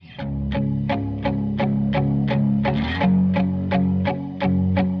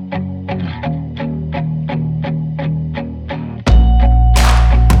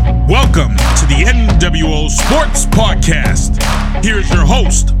Sports Podcast. Here's your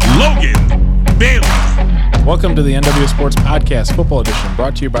host, Logan Bailey. Welcome to the NWO Sports Podcast Football Edition,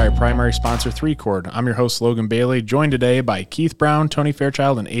 brought to you by our primary sponsor, 3Chord. I'm your host, Logan Bailey, joined today by Keith Brown, Tony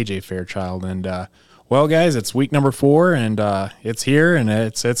Fairchild, and AJ Fairchild. And, well, guys, it's week number 4, and it's here, and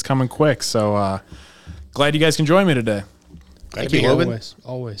it's coming quick. So glad you guys can join me today. Thank you, Logan.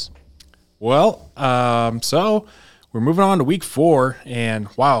 Always. Well, so we're moving on to week 4, and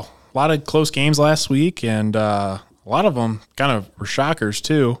wow, a lot of close games last week, and a lot of them kind of were shockers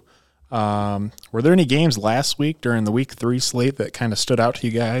too. Were there any games last week during the week 3 slate that kind of stood out to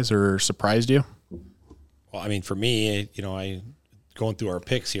you guys or surprised you? Well, I mean, for me, I going through our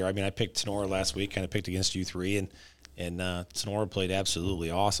picks here. I mean, I picked Sonora last week, kind of picked against you 3, and Sonora played absolutely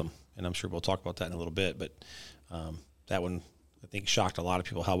awesome, and I'm sure we'll talk about that in a little bit. But that one, I think, shocked a lot of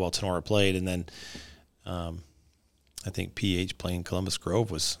people how well Sonora played, and then I think PH playing Columbus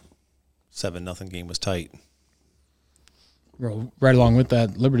Grove was 7-0 game was tight. Well, right along with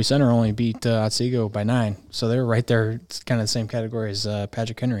that, Liberty Center only beat Otsego by 9, so they're right there. It's kind of the same category as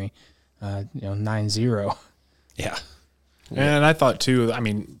Patrick Henry, 9-0. Yeah. And I thought, too, I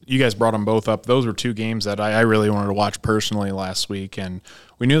mean, you guys brought them both up. Those were 2 games that I really wanted to watch personally last week, and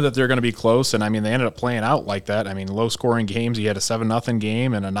we knew that they were going to be close, and, I mean, they ended up playing out like that. I mean, low-scoring games. You had a 7-0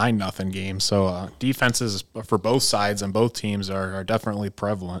 game and a 9-0 game. So defenses for both sides and both teams are definitely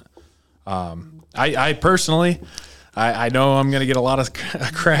prevalent. I personally, I know I'm going to get a lot of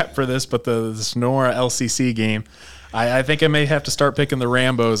crap for this, but the Sonora LCC game, I think I may have to start picking the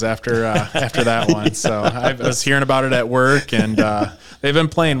Rambos after that one. So I was hearing about it at work, and they've been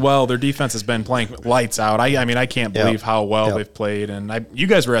playing well. Their defense has been playing lights out. I mean, I can't believe how well they've played. And you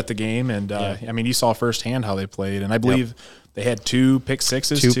guys were at the game, and I mean, you saw firsthand how they played. And I believe they had 2 pick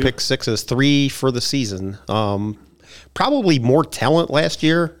sixes. 2 pick sixes, 3 for the season. Probably more talent last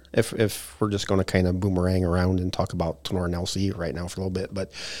year. If we're just going to kind of boomerang around and talk about Sonora and LC right now for a little bit.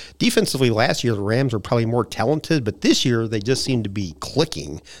 But defensively last year, the Rams were probably more talented, but this year they just seem to be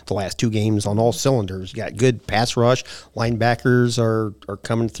clicking the last 2 games on all cylinders. You got good pass rush. Linebackers are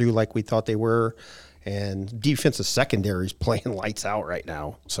coming through like we thought they were. And defensive secondary is playing lights out right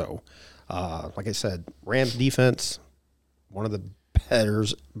now. So, like I said, Rams defense, one of the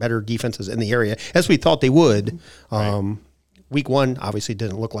better defenses in the area, as we thought they would. Right. Week 1 obviously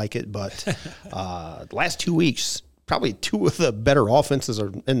didn't look like it, but the last 2 weeks, probably 2 of the better offenses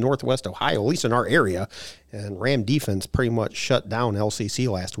are in Northwest Ohio, at least in our area. And Ram defense pretty much shut down LCC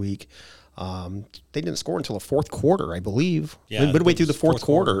last week. They didn't score until the 4th quarter, I believe. Yeah, midway through the fourth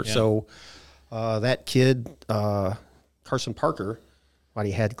quarter. Yeah. So that kid, Carson Parker,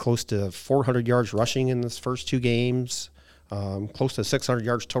 he had close to 400 yards rushing in his first 2 games. Close to 600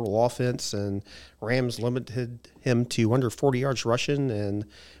 yards total offense, and Rams limited him to under 40 yards rushing and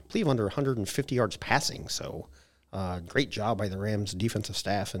I believe under 150 yards passing. So great job by the Rams defensive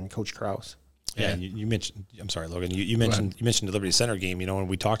staff and Coach Krause. Yeah, and you mentioned, I'm sorry, Logan, you mentioned the Liberty Center game, and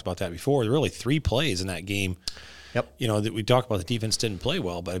we talked about that before. There were really 3 plays in that game. Yep. That we talked about the defense didn't play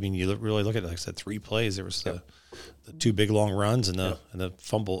well, but I mean, you really look at it, like I said, 3 plays. There was the 2 big long runs and the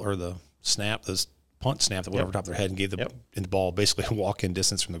fumble or the snap, the punt snap that went over top of their head and gave the ball basically a walk-in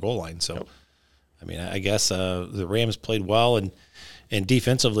distance from the goal line. So, I mean, I guess the Rams played well, and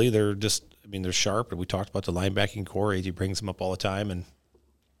defensively they're they're sharp. And we talked about the linebacking core. AJ brings them up all the time, and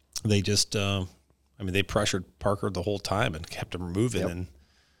they just, they pressured Parker the whole time and kept him moving,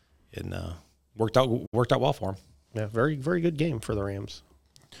 and worked out well for him. Yeah, very, very good game for the Rams.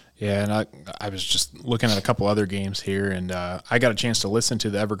 Yeah, and I was just looking at a couple other games here, and I got a chance to listen to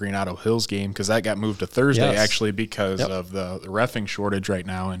the Evergreen Auto Hills game because that got moved to Thursday actually because of the reffing shortage right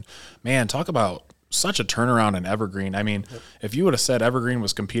now. And, man, talk about such a turnaround in Evergreen. I mean, if you would have said Evergreen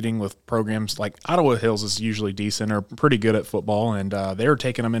was competing with programs like Ottawa Hills is usually decent or pretty good at football, and they were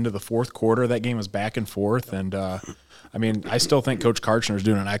taking them into the 4th quarter. That game was back and forth. And, I still think Coach Karchner is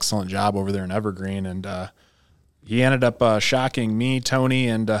doing an excellent job over there in Evergreen, and he ended up shocking me, Tony,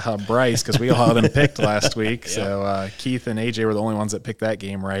 and Bryce because we all had him picked last week. So Keith and AJ were the only ones that picked that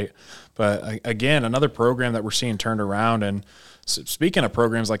game right. But, again, another program that we're seeing turned around. And speaking of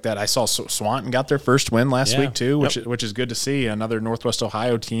programs like that, I saw Swanton got their first win last week too, which is good to see. Another Northwest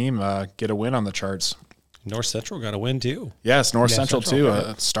Ohio team get a win on the charts. North Central got a win too. Yes, North Central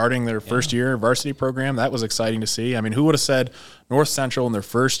too, starting their first year varsity program. That was exciting to see. I mean, who would have said North Central in their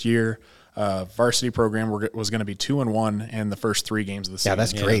first year varsity program was going to be 2-1 in the first 3 games of the season. Yeah,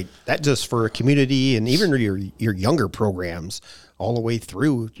 that's great. That just for a community and even your younger programs all the way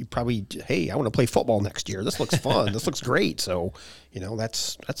through, you probably, hey, I want to play football next year. This looks fun. This looks great. So,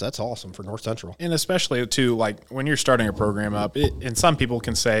 that's awesome for North Central. And especially too, like when you're starting a program up, and some people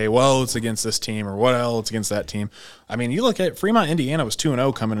can say, well, it's against this team, or well, it's against that team. I mean, you look at Fremont, Indiana was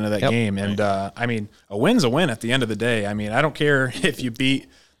 2-0 coming into that game, and I mean, a win's a win at the end of the day. I mean, I don't care if you beat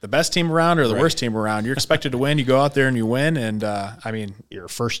the best team around or the worst team around. You're expected to win. You go out there and you win, and I mean, your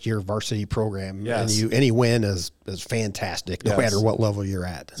first year varsity program, yes. and any win is fantastic, no matter what level you're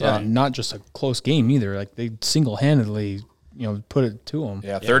at. Yeah, not just a close game either. Like they single-handedly, put it to them.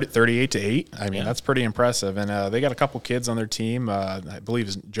 Yeah, 38-8. I mean, that's pretty impressive. And they got a couple kids on their team. I believe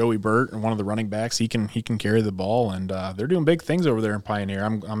it's Joey Burt, and one of the running backs. He can carry the ball, and they're doing big things over there in Pioneer.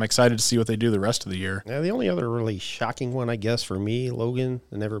 I'm excited to see what they do the rest of the year. Yeah, the only other really shocking one, I guess, for me, Logan,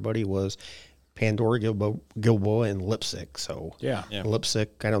 and everybody was Pandora, Gilboa, and Lipsick. So yeah. Lipsick,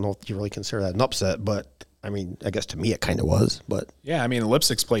 I don't know if you really consider that an upset, but I mean, I guess to me it kind of was, but yeah, I mean, the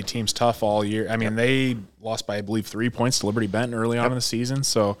Lipsicks played teams tough all year. I mean, they lost by, I believe, 3 points to Liberty Benton early on in the season.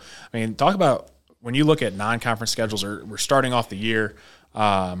 So, I mean, talk about when you look at non-conference schedules, or we're starting off the year.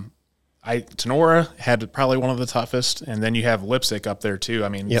 Tenora had probably one of the toughest, and then you have Lipsick up there too. I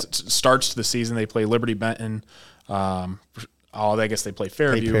mean, starts to the season, they play Liberty Benton. I guess they play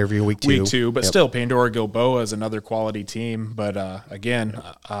Fairview week 2. But still, Pandora Gilboa is another quality team. But again,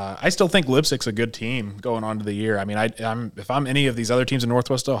 I still think Lipsick's a good team going on to the year. I mean, if I'm any of these other teams in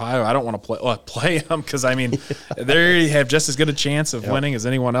Northwest Ohio, I don't want to play them because, I mean, they have just as good a chance of winning as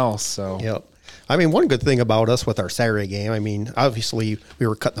anyone else. So. I mean, one good thing about us with our Saturday game, I mean, obviously we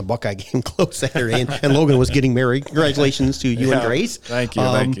were cutting the Buckeye game close Saturday, and Logan was getting married. Congratulations to you and Grace. Thank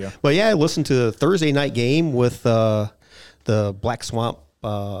you. But yeah, I listened to the Thursday night game with the Black Swamp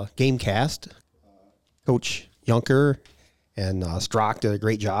game cast. Coach Junker and Strock did a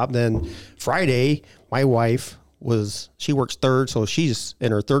great job. Then Friday, my wife she works third, so she's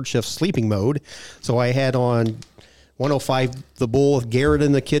in her third shift sleeping mode. So I had on 105 The Bull with Garrett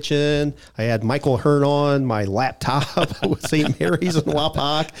in the kitchen. I had Michael Hearn on my laptop with St. Mary's in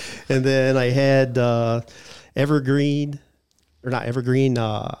Wapak. And then I had the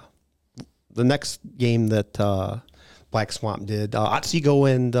next game that Black Swamp did, Otsego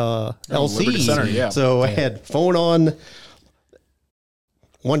and LC. Center, So I had phone on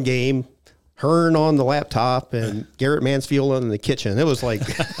one game, Hearn on the laptop, and Garrett Mansfield in the kitchen. It was like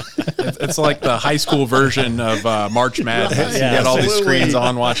it's like the high school version of March Madness. You get all these screens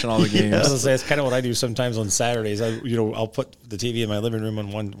on, watching all the games. I was gonna say, it's kind of what I do sometimes on Saturdays. I'll put the TV in my living room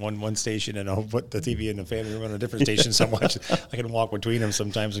on one station, and I'll put the TV in the family room on a different station. So I can walk between them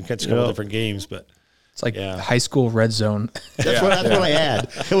sometimes and catch a couple different games, but. It's like high school red zone. That's what I had.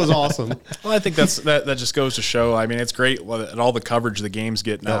 It was awesome. Well, I think that just goes to show. I mean, it's great at all the coverage the games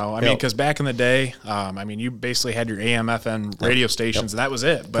get now. I mean, because back in the day, I mean, you basically had your AM, FM radio stations, and that was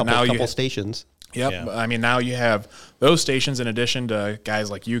it. But now couple stations. Yep. Yeah. I mean, now you have those stations in addition to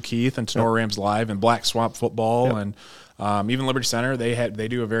guys like you, Keith, and Tenor Rams Live and Black Swamp Football and. Even Liberty Center, they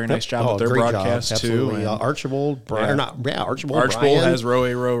do a very nice job with their broadcast too. And Archibald, Archibald has Row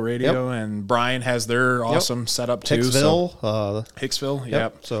A Row Radio, and Brian has their awesome setup too. Hicksville,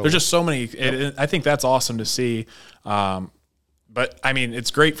 yep. So there's just so many. I think that's awesome to see. But I mean,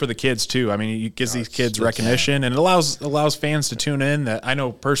 it's great for the kids too. I mean, it gives these kids recognition, and it allows fans to tune in. That I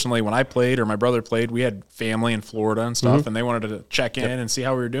know personally, when I played or my brother played, we had family in Florida and stuff, and they wanted to check in and see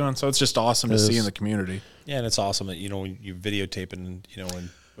how we were doing. So it's just awesome to see in the community. Yeah, and it's awesome that when you videotape and and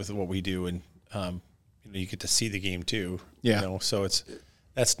with what we do, and you get to see the game too. Yeah. So it's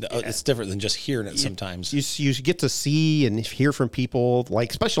different than just hearing it sometimes. You get to see and hear from people,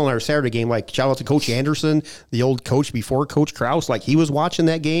 like especially on our Saturday game. Like shout out to Coach Anderson, the old coach before Coach Krause. Like he was watching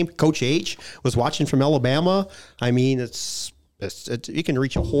that game. Coach H was watching from Alabama. I mean, it's you can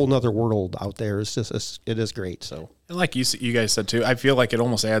reach a whole nother world out there. It is great. So. And like you guys said too, I feel like it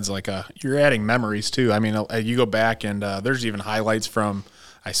almost adds you're adding memories too. I mean, you go back and there's even highlights from.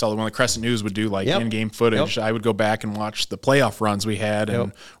 I saw the one the Crescent News would do in-game footage. I would go back and watch the playoff runs we had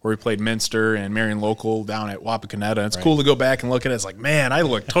and where we played Minster and Marion Local down at Wapakoneta. It's cool to go back and look at it. It's like, man, I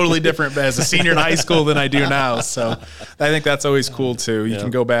look totally different as a senior in high school than I do now. So I think that's always cool too. You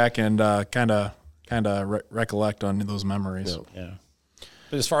can go back and kind of recollect on those memories. Yeah.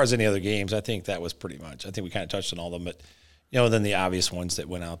 But as far as any other games, I think that was pretty much. I think we kind of touched on all of them. But then the obvious ones that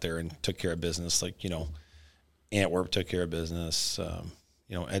went out there and took care of business, like Antwerp took care of business.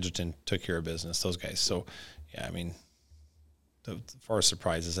 Edgerton took care of business, those guys. So, yeah, I mean, as far as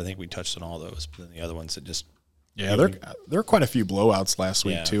surprises, I think we touched on all those. But then the other ones that just Yeah, there were quite a few blowouts last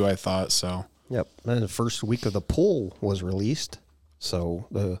week too, I thought. So Yep. And the first week of the poll was released. So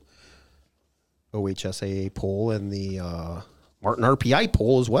the OHSAA poll and the Martin RPI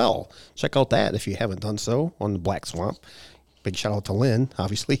poll as well. Check out that if you haven't done so on the Black Swamp. Big shout out to Lynn,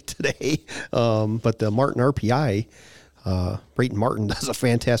 obviously, today. But the Martin RPI, Brayton Martin does a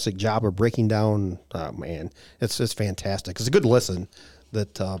fantastic job of breaking down. Man, it's fantastic. It's a good listen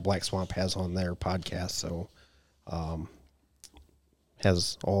that Black Swamp has on their podcast. So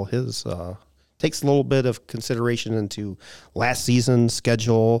has all his takes a little bit of consideration into last season's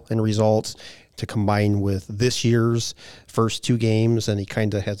schedule and results to combine with this year's first 2 games, and he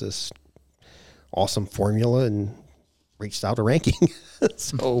kind of has this awesome formula and reached out a ranking.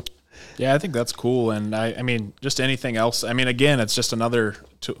 So yeah, I think that's cool. And I mean, just anything else. I mean, again, it's just another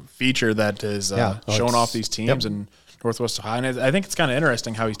feature that is showing off these teams in Northwest Ohio. And I think it's kind of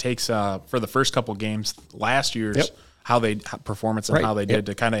interesting how he takes for the first couple games last year's how performance and how they did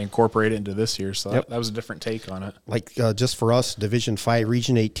to kind of incorporate it into this year. So that was a different take on it. Like just for us, Division 5,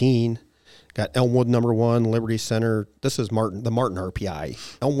 Region 18, got Elmwood number 1, Liberty Center. This is the Martin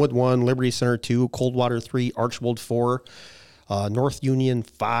RPI. Elmwood 1, Liberty Center 2, Coldwater 3, Archbold 4, North Union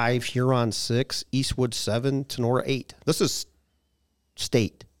 5, Huron 6, Eastwood 7, Tenora 8. This is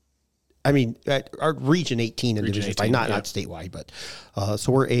state. I mean, our Region 18 in Division 5, not statewide, but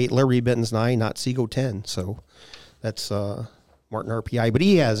so we're 8. Liberty Benton's 9, Otsego 10. So that's Martin RPI. But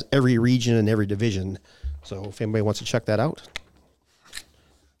he has every region and every division. So if anybody wants to check that out,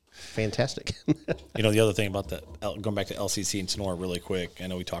 fantastic. You know, the other thing about that, going back to LCC and Sonora really quick, I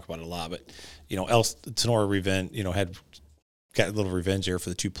know we talk about it a lot, but, you know, Sonora Revent, you know, got a little revenge there for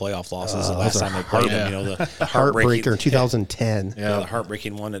the 2 playoff losses the last time they played them. You know, the heartbreaker in 2010. Yeah, the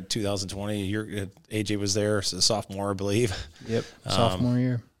heartbreaking one in 2020. AJ was there, so the sophomore, I believe. Yep, sophomore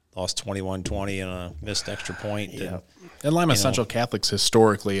year. Lost 21-20 and a missed extra point. Yeah. And Lima Central Catholic's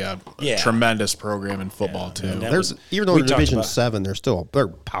historically a tremendous program in football too. Even though in Division 7, they're a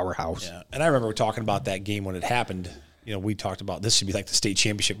powerhouse. Yeah, and I remember talking about that game when it happened. You know, we talked about this should be like the state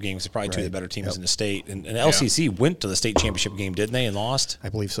championship game. It's probably 2 of the better teams in the state. And LCC went to the state championship game, didn't they, and lost? I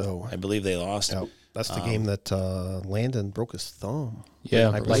believe so. I believe they lost. Yep. That's the game that Landon broke his thumb.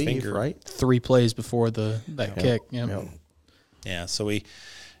 Yeah, I believe, right? 3 plays before that kick. Yeah, so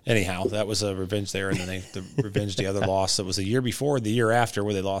anyhow, that was a revenge there, and then they revenged the other loss. That was the year before, the year after,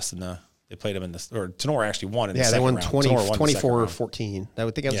 where they lost they played them or Tenora actually won in the second round. Yeah, they won 24-14. I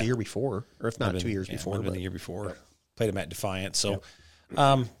would think that was the year before, or if not 2 years before. But the year before. Played them at Defiant. So, you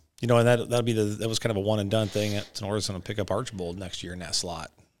know, and that was kind of a one and done thing. Tenora's going to pick up Archbold next year in that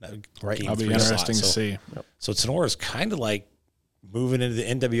slot. That'll be interesting to see. So Tenora's kind of like moving into the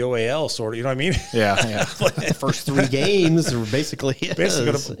NWOAL sort of, you know what I mean? Yeah. The first 3 games are basically going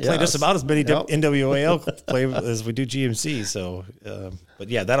to play just about as many NWOAL play as we do GMC. So, but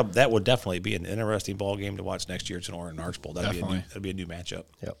yeah, that would definitely be an interesting ball game to watch next year, Tenora and Archbold. That'd be a new matchup.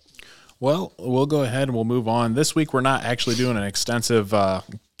 Yep. Well, we'll go ahead and we'll move on. This week we're not actually doing an extensive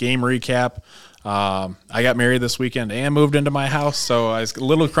game recap. I got married this weekend and moved into my house, so I was a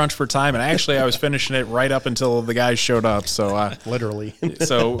little crunched for time. And actually, I was finishing it right up until the guys showed up. So literally,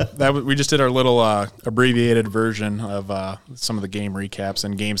 so we just did our little abbreviated version of some of the game recaps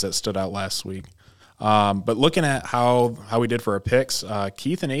and games that stood out last week. But looking at how we did for our picks,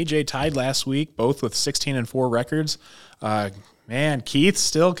 Keith and AJ tied last week, both with 16-4 records. Man, Keith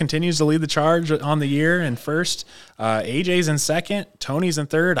still continues to lead the charge on the year in first. AJ's in second. Tony's in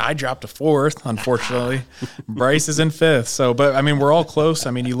third. I dropped to fourth, unfortunately. Bryce is in fifth. So, but I mean, we're all close.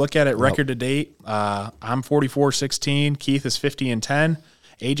 I mean, you look at it record to date. I'm 44-16. Keith is 50-10.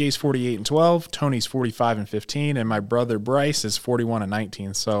 AJ's 48-12. Tony's 45-15, and my brother Bryce is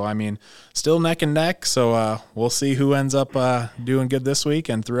 41-19. So, I mean, still neck and neck. So, we'll see who ends up doing good this week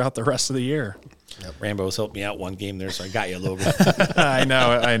and throughout the rest of the year. Yep. Rambo's helped me out one game there, so I got you, Logan. I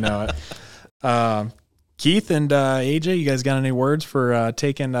know it. Keith and AJ, you guys got any words for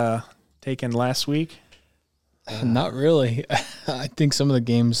taking last week? Not really. I think some of the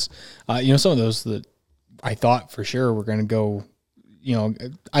games, some of those that I thought for sure were going to go.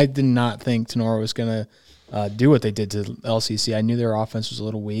 I did not think Tenora was going to do what they did to LCC. I knew their offense was a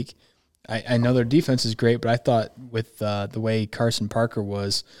little weak. I know their defense is great, but I thought with the way Carson Parker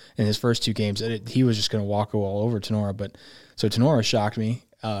was in his first 2 games, he was just going to walk all over Tenora. But so Tenora shocked me.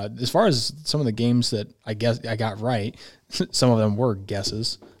 As far as some of the games that I guess I got right, some of them were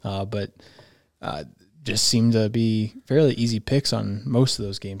guesses, but just seemed to be fairly easy picks on most of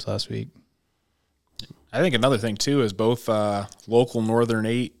those games last week. I think another thing too is both local Northern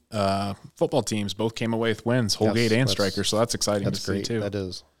 8 football teams both came away with wins, Holgate and Striker. So that's exciting to see too. That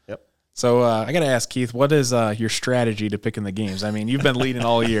is. Yep. So I got to ask Keith, what is your strategy to picking the games? I mean, you've been leading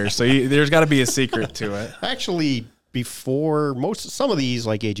all year, so there's got to be a secret to it. Actually, before some of these,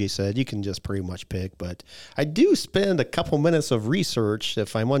 like AJ said, you can just pretty much pick. But I do spend a couple minutes of research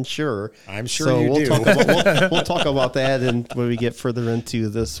if I'm unsure. I'm sure so you we'll do. We'll talk about that when we get further into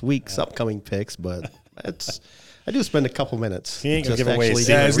this week's upcoming picks. But I do spend a couple minutes. He ain't gonna give away his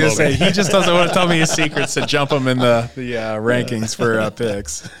Yeah, I was gonna say he just doesn't want to tell me his secrets to jump him in the rankings for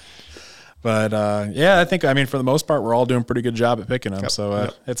picks. But I think for the most part we're all doing a pretty good job at picking them.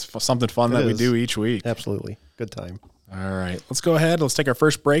 So it's something fun that we do each week. Absolutely, good time. All right, let's go ahead. Let's take our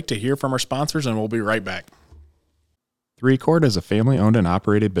first break to hear from our sponsors, and we'll be right back. 3Chord is a family-owned and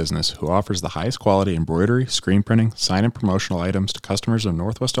operated business who offers the highest quality embroidery, screen printing, sign, and promotional items to customers of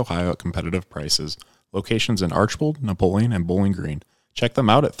Northwest Ohio at competitive prices. Locations in Archbold, Napoleon, and Bowling Green. Check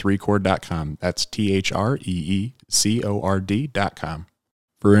them out at 3chord.com. That's THREECORD.com.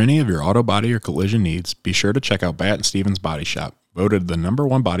 For any of your auto body or collision needs, be sure to check out Bat & Stevens Body Shop, voted the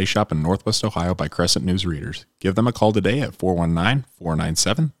 #1 body shop in Northwest Ohio by Crescent News readers. Give them a call today at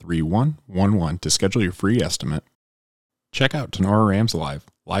 419-497-3111 to schedule your free estimate. Check out Tenora Rams Live.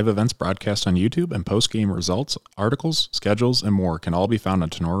 Live events broadcast on YouTube and post-game results, articles, schedules, and more can all be found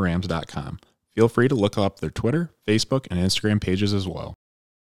on tenorarams.com. Feel free to look up their Twitter, Facebook, and Instagram pages as well.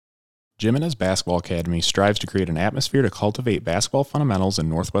 Jimenez Basketball Academy strives to create an atmosphere to cultivate basketball fundamentals in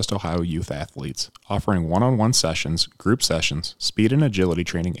Northwest Ohio youth athletes, offering one-on-one sessions, group sessions, speed and agility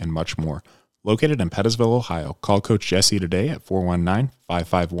training, and much more. Located in Pettisville, Ohio, call Coach Jesse today at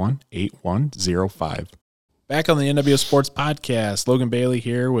 419-551-8105. Back on the NWO Sports Podcast, Logan Bailey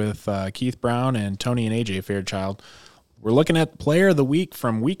here with Keith Brown and Tony and AJ Fairchild. We're looking at Player of the Week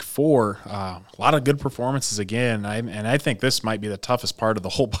from Week 4. A lot of good performances again, and I think this might be the toughest part of the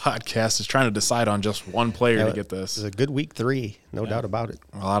whole podcast is trying to decide on just one player to get this. It's a good Week 3, no doubt about it.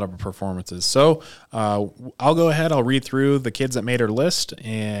 A lot of performances. So I'll go ahead. I'll read through the kids that made our list,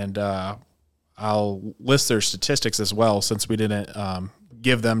 and I'll list their statistics as well since we didn't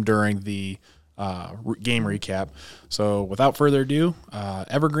give them during the game recap. So without further ado,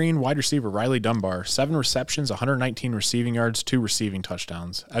 Evergreen wide receiver Riley Dunbar, 7 receptions, 119 receiving yards, 2 receiving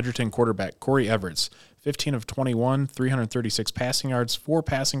touchdowns. Edgerton quarterback Corey Everett, 15 of 21, 336 passing yards, 4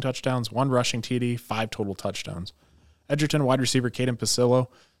 passing touchdowns, 1 rushing TD, 5 total touchdowns. Edgerton wide receiver Caden Pasillo,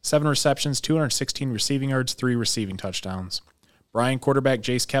 7 receptions, 216 receiving yards, 3 receiving touchdowns. Bryan quarterback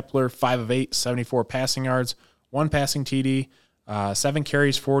Jace Kepler, 5 of 8, 74 passing yards, 1 passing TD, 7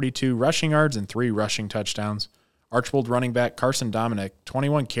 carries, 42 rushing yards, and 3 rushing touchdowns. Archbold running back Carson Dominic,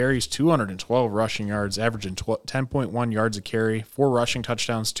 21 carries, 212 rushing yards, averaging 10.1 yards a carry, 4 rushing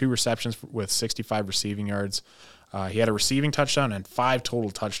touchdowns, 2 receptions with 65 receiving yards. He had a receiving touchdown and 5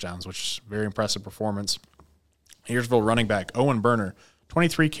 total touchdowns, which is a very impressive performance. Here'sville running back Owen Berner,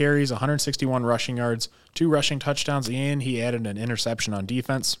 23 carries, 161 rushing yards, 2 rushing touchdowns, and he added an interception on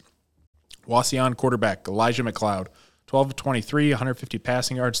defense. Wauseon quarterback Elijah McLeod, 12 of 23, 150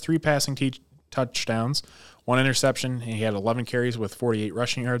 passing yards, 3 passing touchdowns, 1 interception. He had 11 carries with 48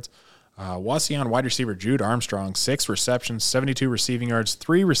 rushing yards. Wauseon wide receiver Jude Armstrong, 6 receptions, 72 receiving yards,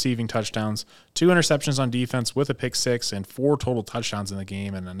 3 receiving touchdowns, 2 interceptions on defense with a pick 6, and 4 total touchdowns in the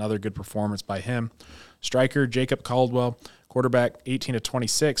game, and another good performance by him. Striker Jacob Caldwell, quarterback 18 of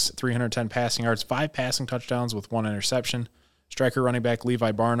 26, 310 passing yards, 5 passing touchdowns with 1 interception. Striker running back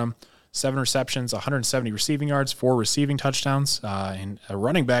Levi Barnum, 7 receptions, 170 receiving yards, 4 receiving touchdowns, and a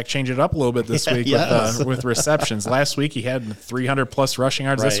running back changed it up a little bit this week with receptions. Last week he had 300-plus rushing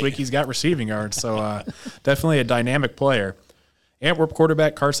yards. Right. This week he's got receiving yards, so definitely a dynamic player. Antwerp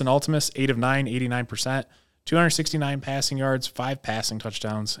quarterback Carson Ultimus, 8 of 9, 89%, 269 passing yards, 5 passing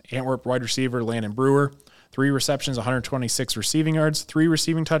touchdowns. Antwerp wide receiver Landon Brewer, 3 receptions, 126 receiving yards, 3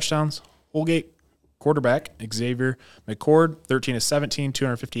 receiving touchdowns. Holgate quarterback Xavier McCord, 13 of 17,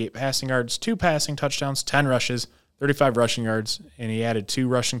 258 passing yards, 2 passing touchdowns, 10 rushes, 35 rushing yards, and he added 2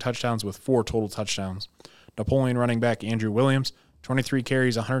 rushing touchdowns with 4 total touchdowns. Napoleon running back Andrew Williams, 23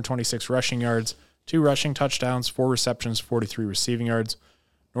 carries, 126 rushing yards, 2 rushing touchdowns, 4 receptions, 43 receiving yards.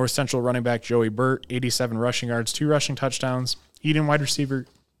 North Central running back Joey Burt, 87 rushing yards, 2 rushing touchdowns. Eden wide receiver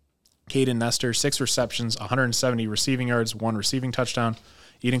Caden Nestor, 6 receptions, 170 receiving yards, 1 receiving touchdown.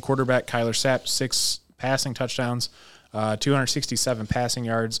 Eden quarterback Kyler Sapp, 6 passing touchdowns, 267 passing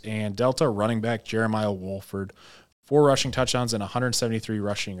yards, and Delta running back Jeremiah Wolford, 4 rushing touchdowns and 173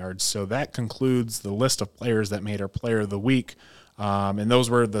 rushing yards. So that concludes the list of players that made our Player of the Week. And those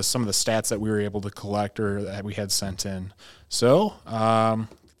were some of the stats that we were able to collect or that we had sent in. So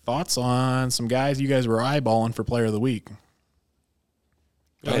thoughts on some guys you guys were eyeballing for Player of the Week?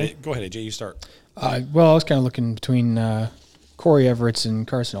 Go ahead, AJ. You start. Well, I was kind of looking between Corey Everett and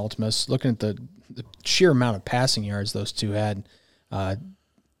Carson Ultimus, looking at the sheer amount of passing yards those two had,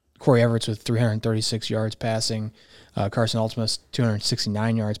 Corey Everett with 336 yards passing, Carson Ultimus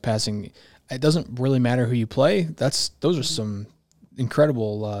 269 yards passing. It doesn't really matter who you play. Those are some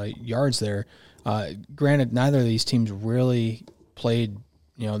incredible yards there. Granted, neither of these teams really played.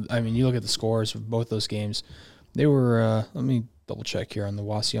 You look at the scores of both those games. They were. Let me double check here on the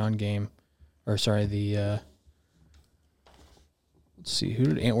Wauseon game, let's see, who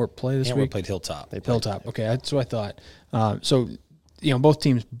did Antwerp play this week? Antwerp played Hilltop. Hilltop. Okay, that's what I thought. So, both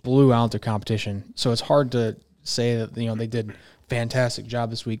teams blew out their competition. So it's hard to say that they did fantastic job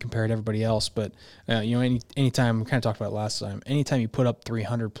this week compared to everybody else. But anytime, we kind of talked about it last time, anytime you put up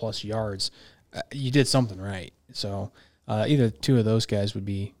 300 plus yards, you did something right. So either two of those guys would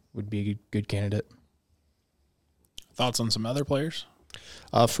be a good candidate. Thoughts on some other players?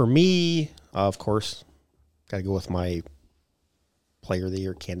 For me, of course, got to go with my Player of the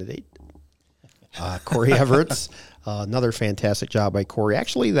Year candidate, Corey Everett. Another fantastic job by Corey.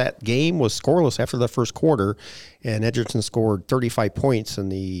 Actually, that game was scoreless after the first quarter, and Edgerton scored 35 points in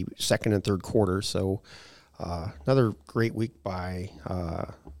the second and third quarter. So another great week by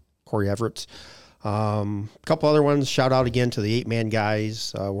Corey Everett. A couple other ones. Shout out again to the 8-man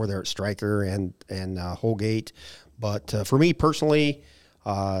guys, where they're at striker and Holgate. But for me personally,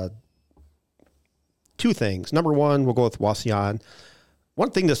 two things. Number one, we'll go with Wauseon. One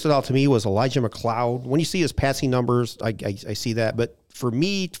thing that stood out to me was Elijah McLeod. When you see his passing numbers, I see that. But for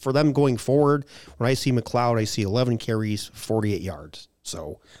me, for them going forward, when I see McLeod, I see 11 carries, 48 yards.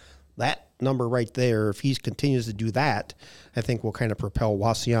 So that number right there, if he continues to do that, I think will kind of propel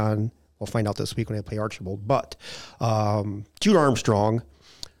Wauseon. We'll find out this week when they play Archibald. But Jude Armstrong,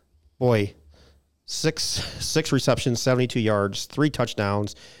 boy, six receptions, 72 yards, 3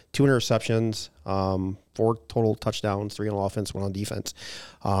 touchdowns, 2 interceptions, 4 total touchdowns, 3 on offense, 1 on defense.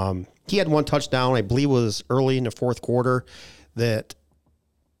 He had 1 touchdown, I believe it was early in the fourth quarter, that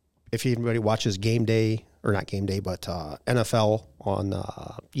if anybody watches Game Day, or not Game Day, but NFL on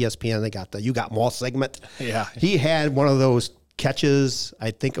ESPN, they got the You Got Maul segment. Yeah. He had one of those catches,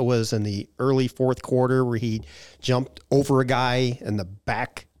 I think it was in the early fourth quarter, where he jumped over a guy in the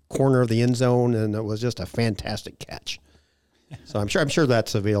back corner of the end zone, and it was just a fantastic catch. So I'm sure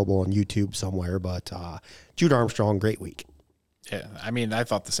that's available on YouTube somewhere. But Jude Armstrong, great week. Yeah, I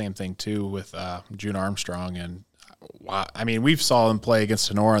thought the same thing too with Jude Armstrong, and wow, we've saw them play against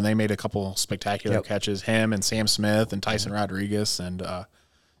Sonora, and they made a couple spectacular catches. Him and Sam Smith and Tyson Rodriguez, and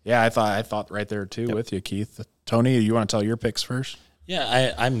I thought right there too with you, Keith. Tony, you want to tell your picks first?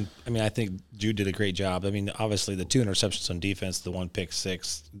 Yeah, I think Jude did a great job. Obviously the 2 interceptions on defense, the 1 pick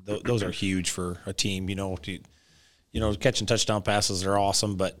six, those are huge for a team. Catching touchdown passes are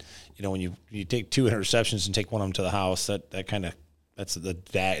awesome, but when you take 2 interceptions and take one of them to the house, that's the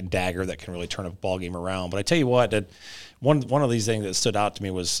dagger that can really turn a ball game around. But I tell you what, that one of these things that stood out to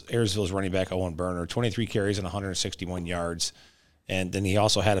me was Ayersville's running back Owen Berner, 23 carries and 161 yards. And then he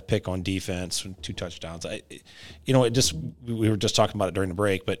also had a pick on defense, 2 touchdowns. We were just talking about it during the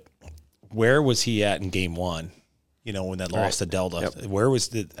break, but where was he at in game 1? When that lost to Delta, where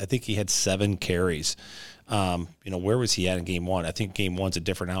was I think he had 7 carries. Where was he at in game 1? I think game 1's a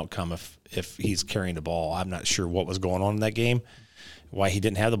different outcome if he's carrying the ball. I'm not sure what was going on in that game, why he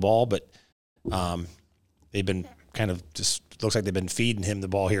didn't have the ball, but they've been kind of just looks like they've been feeding him the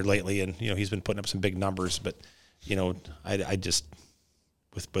ball here lately, and he's been putting up some big numbers, but. I just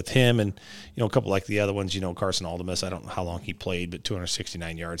with him and a couple like the other ones, Carson Aldemus, I don't know how long he played, but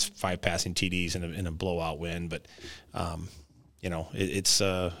 269 yards, 5 passing TDs in a blowout win. But it's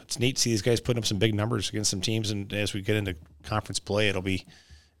neat to see these guys putting up some big numbers against some teams, and as we get into conference play, it'll be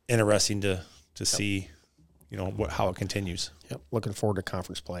interesting to see how it continues. Yep, looking forward to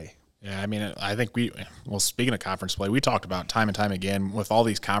conference play. Yeah, I think speaking of conference play, we talked about time and time again with all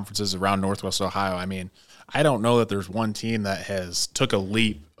these conferences around Northwest Ohio. I don't know that there's one team that has took a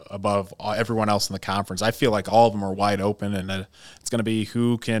leap above everyone else in the conference. I feel like all of them are wide open, and it's going to be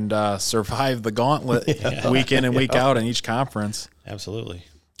who can survive the gauntlet week in and week out in each conference. Absolutely.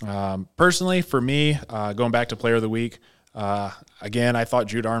 Personally, for me, going back to Player of the Week, again, I thought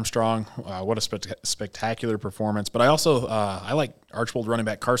Jude Armstrong, what a spectacular performance. But I also I like Archibald running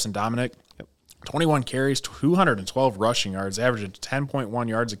back Carson Dominic. 21 carries, 212 rushing yards, averaging 10.1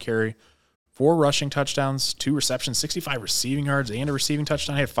 yards a carry, 4 rushing touchdowns, 2 receptions, 65 receiving yards, and a receiving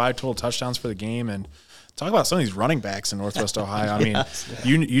touchdown. He had 5 total touchdowns for the game. And talk about some of these running backs in Northwest Ohio.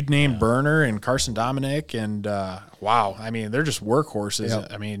 You'd name Berner and Carson Dominic, and wow, they're just workhorses.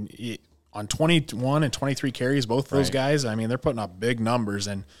 Yep. on 21 and 23 carries, both those guys, I mean, they're putting up big numbers.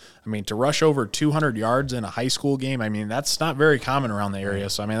 And, I mean, to rush over 200 yards in a high school game, I mean, that's not very common around the area.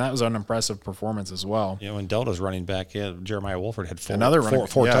 So, I mean, that was an impressive performance as well. You know, and Delta's running back, Jeremiah Wolford had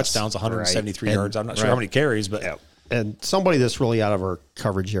four touchdowns, 173 yards. I'm not sure how many carries, but. Yeah. And somebody that's really out of our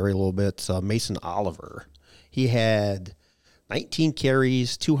coverage area a little bit, Mason Oliver. He had 19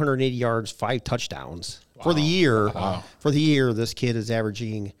 carries, 280 yards, 5 touchdowns. Wow. For the year. Wow. For the year, this kid is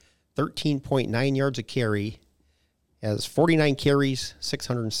averaging 13.9 yards a carry, has 49 carries,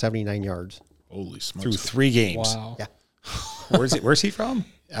 679 yards. Holy smokes. Through 3 games. Wow. Yeah. Where's he from?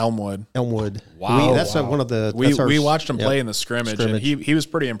 Elmwood. Wow. That's one of the... We watched him play in the scrimmage, and he was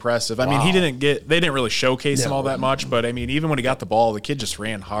pretty impressive. I mean, they didn't really showcase him all that much, but I mean, even when he got the ball, the kid just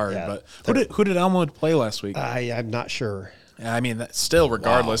ran hard. Yeah. But who did Elmwood play last week? I'm not sure. I mean, still,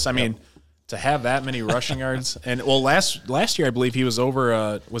 regardless, I mean, to have that many rushing yards, and well, last year I believe he was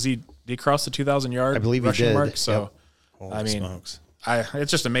over. Did he cross the 2,000 yard? I believe rushing he did. Mark. So, I mean, smokes.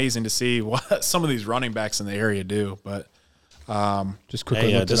 It's just amazing to see what some of these running backs in the area do. But just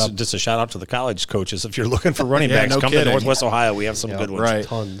quickly, just a shout out to the college coaches. If you're looking for running backs, come to Northwest Ohio. We have some good ones. Right.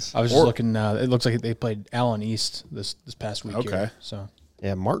 Tons. I was just looking. It looks like they played Allen East this past week. Okay. Here, so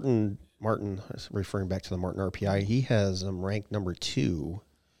yeah, Martin, referring back to the Martin RPI, he has ranked number 2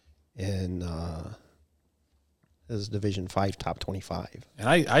 in his Division 5 top 25. And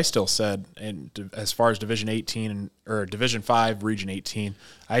I still said, as far as Division 18 or Division 5 Region 18,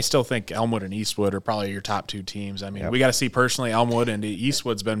 I still think Elmwood and Eastwood are probably your top 2 teams. I mean, we got to see personally, Elmwood and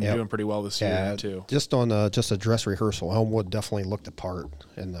Eastwood's been doing pretty well this year too. Just on just a dress rehearsal, Elmwood definitely looked the part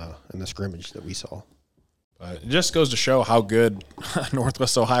in the scrimmage that we saw. But it just goes to show how good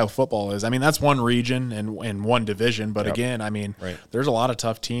Northwest Ohio football is. I mean, that's one region and one division. But again, I mean, there's a lot of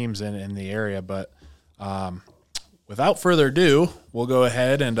tough teams in the area. But without further ado, we'll go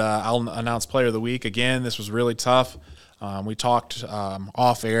ahead and I'll announce Player of the Week. Again, this was really tough. We talked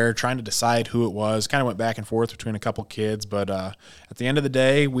off air trying to decide who it was. Kind of went back and forth between a couple kids. But at the end of the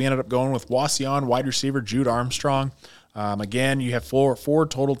day, we ended up going with Wasion wide receiver Jude Armstrong. Again, you have four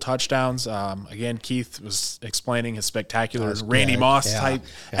total touchdowns. Again, Keith was explaining his spectacular Randy Moss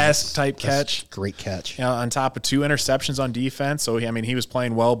type catch. Great catch. You know, on top of 2 interceptions on defense. So, I mean, he was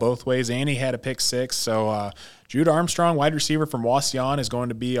playing well both ways, and he had a pick 6. So, Jude Armstrong, wide receiver from Wasion, is going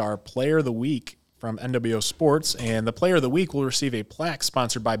to be our Player of the Week from NWO Sports. And the Player of the Week will receive a plaque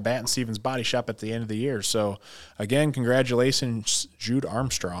sponsored by Batt & Stevens Body Shop at the end of the year. So, again, congratulations, Jude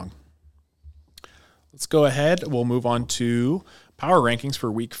Armstrong. Let's go ahead. We'll move on to power rankings for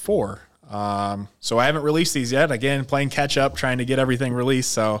week 4. So I haven't released these yet. Again, playing catch up, trying to get everything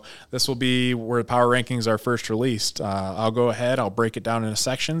released. So this will be where the power rankings are first released. I'll go ahead. I'll break it down into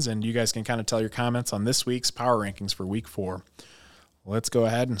sections, and you guys can kind of tell your comments on this week's power rankings for week 4. Let's go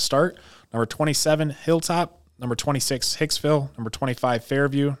ahead and start. Number 27, Hilltop. Number 26, Hicksville. Number 25,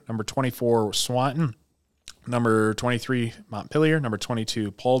 Fairview. Number 24, Swanton. Number 23, Montpelier. Number 22,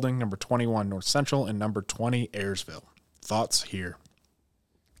 Paulding. Number 21, North Central. And number 20, Ayersville. Thoughts here?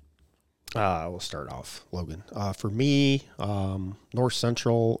 We'll start off, Logan. For me, North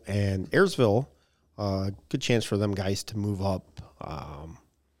Central and Ayersville, good chance for them guys to move up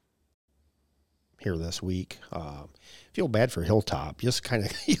here this week. Feel bad for Hilltop. Just kind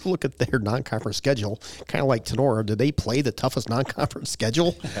of you look at their non-conference schedule, kind of like Tenora. Did they play the toughest non-conference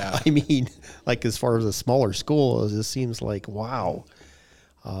schedule? Yeah. I mean, like as far as a smaller school, it just seems like wow.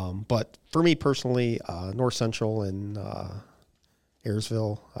 But for me personally, North Central and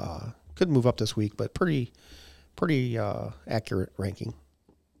Ayersville could move up this week, but pretty accurate ranking.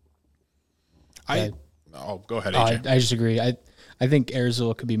 Go ahead, AJ. I just agree. I think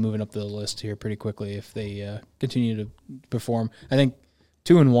Ayersville could be moving up the list here pretty quickly if they continue to perform. I think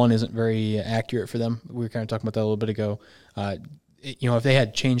 2-1 isn't very accurate for them. We were kind of talking about that a little bit ago. If they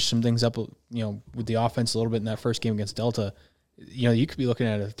had changed some things up, with the offense a little bit in that first game against Delta, you could be looking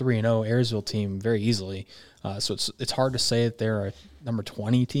at a 3-0 Ayersville team very easily. So it's hard to say that they're a number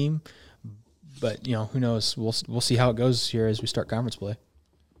 20 team, but who knows? We'll see how it goes here as we start conference play.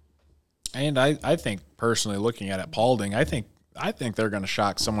 And I think personally, looking at it, Paulding, I think they're going to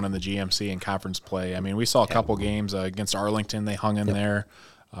shock someone in the GMC in conference play. I mean, we saw a couple games against Arlington. They hung in there.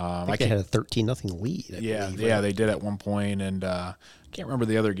 I think they had a 13-0 lead. They did at one point, and I can't remember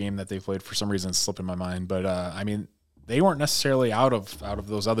the other game that they played. For some reason, it's slipping my mind. But I mean, they weren't necessarily out of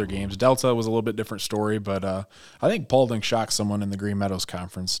those other games. Delta was a little bit different story, but I think Paulding shocked someone in the Green Meadows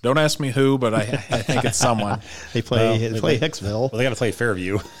Conference. Don't ask me who, but I think it's someone. They play Hicksville. Well, they got to play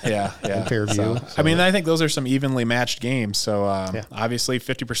Fairview. Yeah. Fairview. So, I mean, I think those are some evenly matched games. So obviously,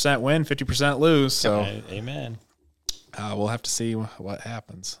 50% win, 50% lose. So amen. We'll have to see what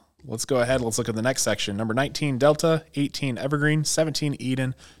happens. Let's go ahead. Let's look at the next section. Number 19, Delta, 18, Evergreen, 17,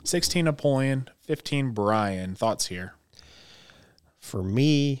 Eden, 16, Napoleon, 15, Bryan. Thoughts here? For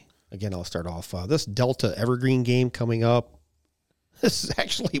me, again, I'll start off. This Delta Evergreen game coming up, this is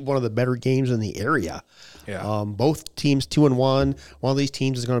actually one of the better games in the area. Yeah. Both teams 2-1. One of these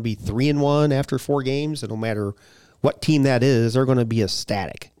teams is going to be 3-1 after 4 games, and no matter what team that is, they're going to be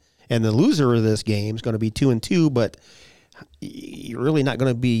ecstatic. And the loser of this game is going to be 2-2, but you're really not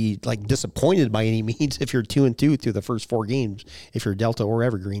going to be like disappointed by any means if you're 2-2 through the first 4 games, if you're Delta or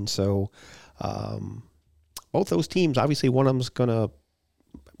Evergreen. So both those teams, obviously one of them's going to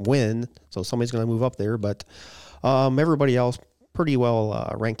win, so somebody's going to move up there, but everybody else pretty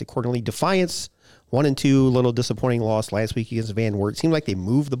well ranked accordingly. Defiance, 1-2, little disappointing loss last week against Van Wert. It seemed like they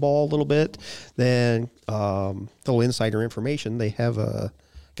moved the ball a little bit. Then little insider information, they have I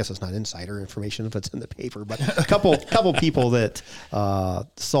guess it's not insider information if it's in the paper, but a couple people that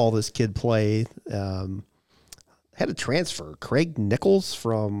saw this kid play had a transfer. Craig Nichols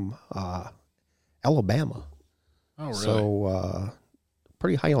from Alabama. Oh, really? So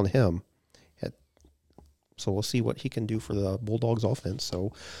pretty high on him. So we'll see what he can do for the Bulldogs offense.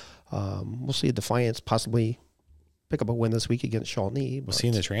 So we'll see a Defiance possibly pick up a win this week against Shawnee. Was he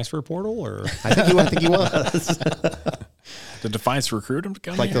in the transfer portal, or I think he was. Did Defiance recruit him to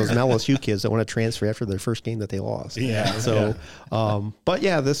come Like here? those LSU kids that want to transfer after their first game that they lost. Yeah. So, but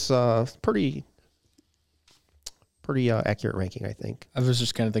yeah, this pretty accurate ranking, I think. I was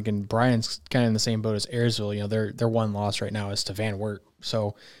just kind of thinking Bryan's kind of in the same boat as Ayersville. You know, their one loss right now is to Van Wert.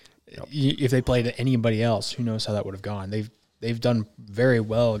 So if they played anybody else, who knows how that would have gone. They've done very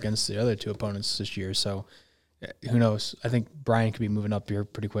well against the other 2 opponents this year. So who knows? I think Bryan could be moving up here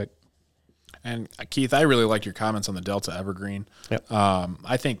pretty quick. And Keith, I really like your comments on the Delta Evergreen. Yep.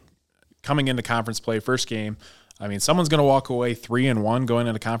 I think coming into conference play, first game, I mean, someone's going to walk away 3-1 going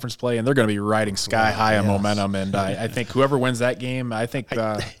into conference play, and they're going to be riding sky high on momentum. And I think whoever wins that game, I think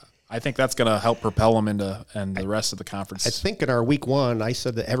that's going to help propel them into the rest of the conference. I think in our week 1, I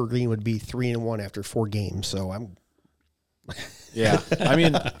said that Evergreen would be 3-1 after 4 games. So I'm. Yeah, I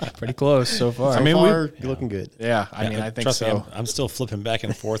mean, pretty close so far. I mean, you're looking good. Yeah, I mean, I think trust so. me, I'm still flipping back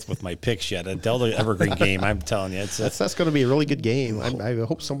and forth with my picks yet. A Delta Evergreen game, I'm telling you, that's going to be a really good game. I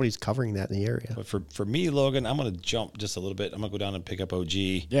hope somebody's covering that in the area. But for me, Logan, I'm going to jump just a little bit. I'm going to go down and pick up OG.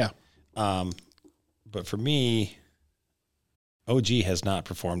 Yeah. But for me, OG has not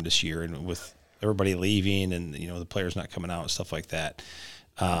performed this year, and with everybody leaving and the players not coming out and stuff like that.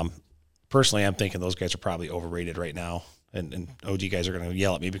 Personally, I'm thinking those guys are probably overrated right now. And OG guys are going to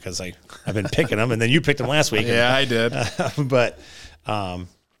yell at me because I've been picking them, and then you picked them last week. Yeah, I did. But I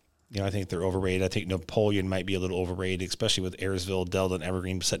think they're overrated. I think Napoleon might be a little overrated, especially with Ayersville, Delta, and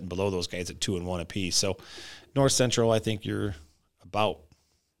Evergreen sitting below those guys at 2-1 apiece. So North Central, I think you're about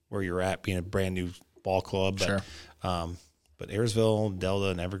where you're at, being a brand new ball club. But, sure. But Ayersville,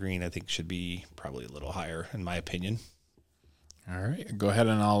 Delta, and Evergreen, I think should be probably a little higher, in my opinion. All right, go ahead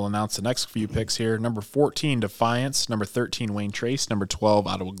and I'll announce the next few picks here. Number 14, Defiance. Number 13, Wayne Trace. Number 12,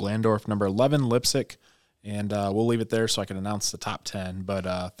 Ottawa Glandorf. Number 11, Lipsick. And we'll leave it there so I can announce the top 10.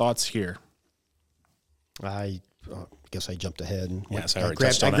 But thoughts here? I guess I jumped ahead. And I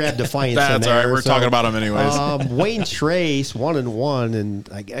grabbed Defiance. That's all right. We're talking about them anyways. Wayne Trace, 1-1. And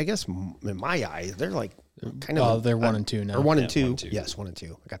I guess in my eyes, they're like kind of. They're 1-2 now. Or 1-2. 1-2. Yes,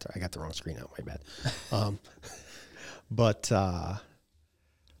 1-2. I got the wrong screen out. My bad. But I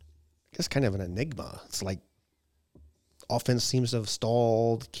guess kind of an enigma. It's like offense seems to have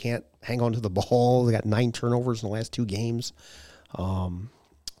stalled, can't hang on to the ball. They got 9 turnovers in the last 2 games.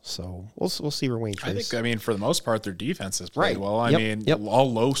 So we'll see where Wayne Trace. I think, for the most part, their defense has played well. Yep.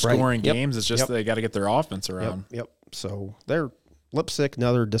 All low-scoring Yep. games. It's just they got to get their offense around. Yep. So they're Lipsick,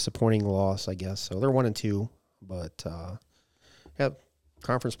 another disappointing loss, I guess. So they're 1-2, but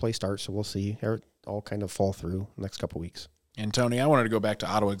conference play starts, so we'll see. They're all kind of fall through the next couple weeks. And Tony, I wanted to go back to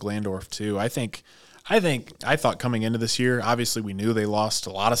Ottawa Glandorf too. I thought coming into this year, obviously we knew they lost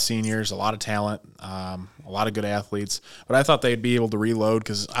a lot of seniors, a lot of talent, a lot of good athletes, but I thought they'd be able to reload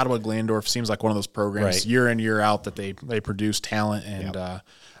because Ottawa Glandorf seems like one of those programs year in, year out that they produce talent. And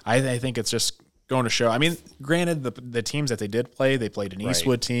I think it's just going to show. I mean, granted, the teams that they did play, they played an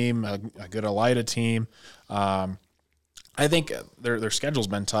Eastwood team, a good Elida team. I think their schedule's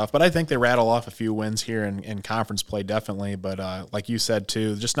been tough, but I think they rattle off a few wins here in conference play, definitely. But like you said,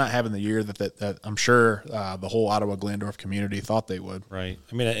 too, just not having the year that I'm sure the whole Ottawa Glandorf community thought they would. Right.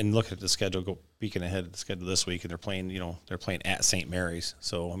 I mean, and look at the schedule, go peeking ahead of the schedule this week, and they're playing at St. Mary's.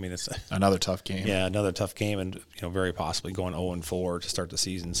 So, I mean, it's another tough game. Yeah, another tough game, and, very possibly going 0-4 to start the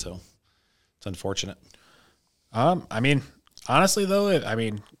season. So, it's unfortunate. I mean, honestly, though,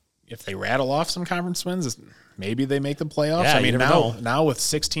 if they rattle off some conference wins, maybe they make the playoffs. Yeah, I mean, you never know. now with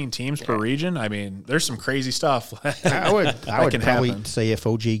 16 teams per region, I mean, there's some crazy stuff. I would probably happen. say if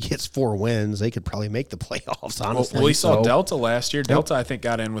OG gets 4 wins, they could probably make the playoffs, honestly. Well, we saw Delta last year. Delta, I think,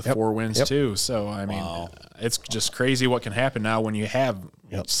 got in with 4 wins too. So, I mean, it's just crazy what can happen now when you have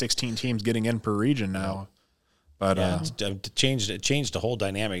 16 teams getting in per region now. But it changed the whole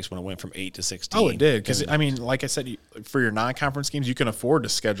dynamics when it went from 8 to 16. Oh, it did. Because, I mean, like I said, for your non-conference games, you can afford to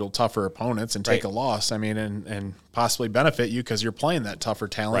schedule tougher opponents and take a loss. I mean, and possibly benefit you because you're playing that tougher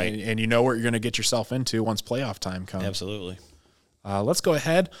talent and you know what you're going to get yourself into once playoff time comes. Absolutely. Let's go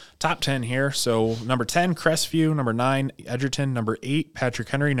ahead. Top 10 here. So, number 10, Crestview. Number 9, Edgerton. Number 8, Patrick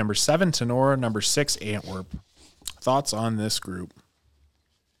Henry. Number 7, Tenora. Number 6, Antwerp. Thoughts on this group?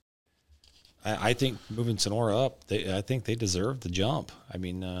 I think moving Sonora up, I think they deserve the jump. I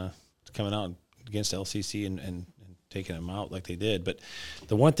mean, coming out against LCC and taking them out like they did. But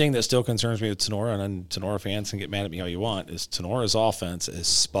the one thing that still concerns me with Sonora, and Sonora fans can get mad at me all you want, is Sonora's offense is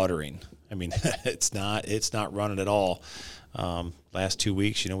sputtering. I mean, it's not running at all. Last 2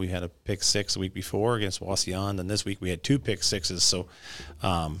 weeks, we had a pick 6 the week before against Wauseon, and this week we had 2 pick 6s. So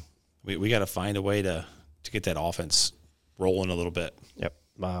we got to find a way to get that offense rolling a little bit. Yep.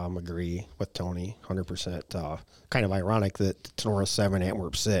 Agree with Tony 100%. Kind of ironic that Tenora 7,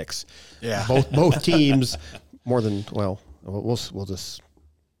 Antwerp 6. Yeah. Both teams more than, we'll just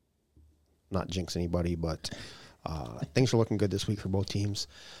not jinx anybody, but things are looking good this week for both teams.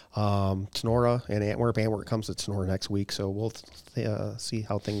 Tenora and Antwerp. Antwerp comes to Tenora next week, so we'll see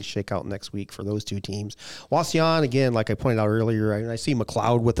how things shake out next week for those 2 teams. Wauseon, again, like I pointed out earlier, I see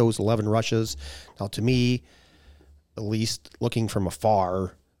McLeod with those 11 rushes. Now, to me, at least looking from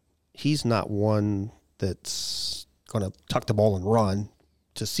afar, he's not one that's going to tuck the ball and run.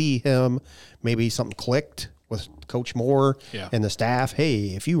 To see him, maybe something clicked with Coach Moore and the staff.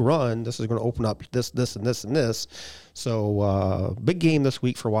 Hey, if you run, this is going to open up this, and this, and this. So big game this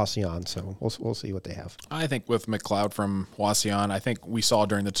week for Wauseon. So we'll see what they have. I think with McLeod from Wauseon, I think we saw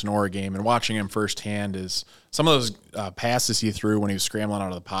during the Tenora game and watching him firsthand is some of those passes he threw when he was scrambling out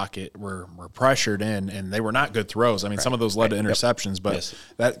of the pocket were pressured in, and they were not good throws. I mean, some of those led to interceptions, but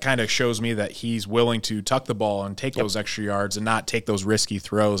that kind of shows me that he's willing to tuck the ball and take those extra yards and not take those risky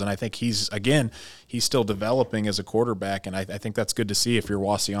throws. And I think he's still developing as a quarterback, and I think that's good to see if you're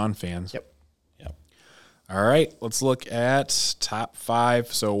Wauseon fans. Yep. All right, let's look at top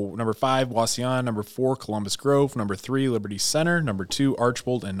 5. So number 5, Wauseon. Number 4, Columbus Grove. Number 3, Liberty Center. Number 2,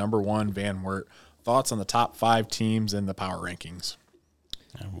 Archbold. And number 1, Van Wert. Thoughts on the top 5 teams in the power rankings?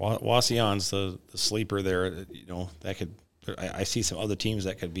 Wauseon's the sleeper there. That could. I see some other teams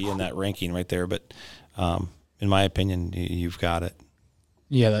that could be in that ranking right there, but in my opinion, you've got it.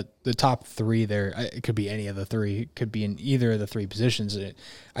 Yeah, the top 3 there, it could be any of the 3. It could be in either of the 3 positions.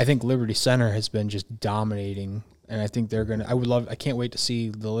 I think Liberty Center has been just dominating, and I think they're going to – I can't wait to see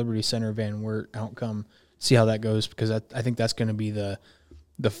the Liberty Center Van Wert outcome, see how that goes, because I think that's going to be the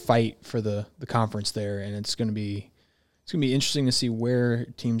fight for the conference there, and it's going to be interesting to see where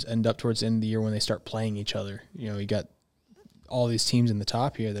teams end up towards the end of the year when they start playing each other. You got all these teams in the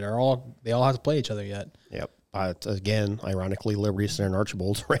top here that they all have to play each other yet. Yep. Again, ironically, Liberty Center and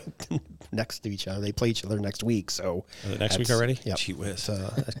Archibald's ranked next to each other. They play each other next week. So next week already? Yep. Gee whiz.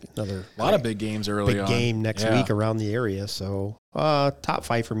 Another a lot of big games early on. Big game next week around the area. So top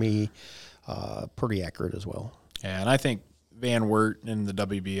 5 for me, pretty accurate as well. Yeah, and I think Van Wert in the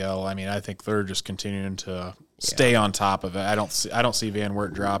WBL, I mean, I think they're just continuing to stay on top of it. I don't see Van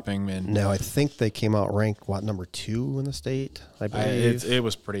Wert dropping. And no, I think they came out ranked number 2 in the state. I believe it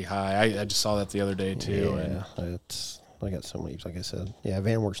was pretty high. I just saw that the other day too. Yeah, I got so many. Like I said,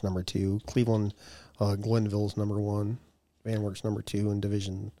 Van Wert's number 2. Cleveland, Glenville's number 1. Van Wert's number 2 in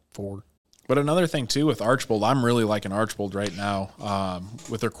Division 4. But another thing, too, with Archbold, I'm really liking Archbold right now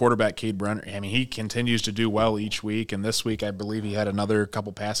with their quarterback, Cade Brenner. I mean, he continues to do well each week, and this week I believe he had another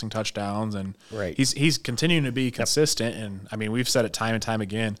couple passing touchdowns, and he's continuing to be consistent. And, I mean, we've said it time and time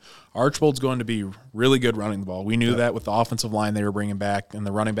again, Archbold's going to be really good running the ball. We knew that with the offensive line they were bringing back and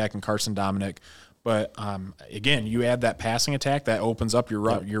the running back in Carson Dominic. But, again, you add that passing attack, that opens up your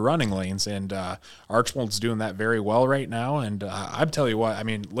running lanes, and Archbold's doing that very well right now. And I'll tell you what, I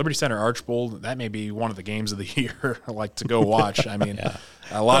mean, Liberty Center Archbold, that may be one of the games of the year to go watch. I mean,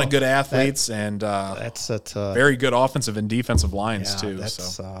 a lot of good athletes and that's at, very good offensive and defensive lines, too.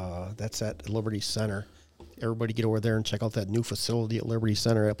 That's at Liberty Center. Everybody get over there and check out that new facility at Liberty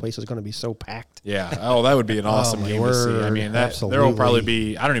Center. That place is going to be so packed. Yeah. Oh, that would be an awesome game to see. I mean, there will probably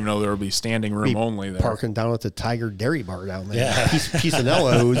be, I don't even know there will be standing room only there. Parking down at the Tiger Dairy Bar down there. Yeah. Piece of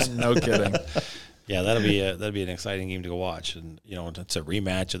Nello's. No kidding. Yeah, that'd be an exciting game to go watch, and it's a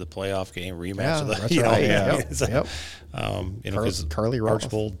rematch of the playoff game, rematch of the because Carly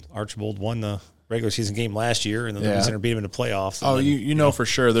Archibald won the regular season game last year, and then the Center beat him in the playoffs. Oh, for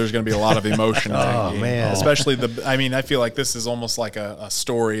sure there's going to be a lot of emotion in that game. Man. Especially I feel like this is almost like a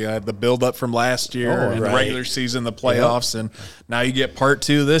story. The build up from last year and the regular season, the playoffs, and now you get part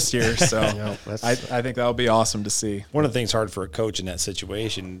 2 this year. So I think that'll be awesome to see. One of the things hard for a coach in that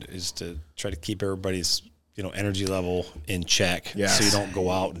situation is to try to keep everybody's energy level in check, so you don't go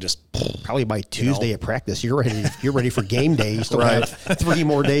out and just probably by Tuesday at practice you're ready for game day. You still have 3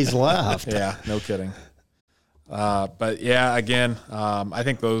 more days left. Yeah, no kidding. But yeah, again, I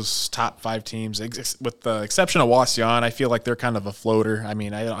think those top 5 teams, with the exception of Wauseon, I feel like they're kind of a floater. I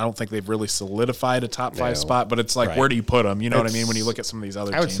mean, I don't think they've really solidified a top 5 spot, but it's like, where do you put them? You know what I mean? When you look at some of these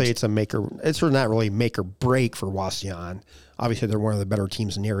other teams. I would say it's not really make or break for Wauseon. Obviously, they're one of the better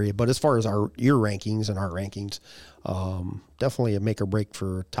teams in the area, but as far as your rankings and our rankings, definitely a make or break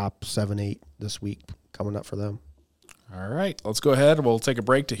for top 7, 8 this week coming up for them. All right, let's go ahead. We'll take a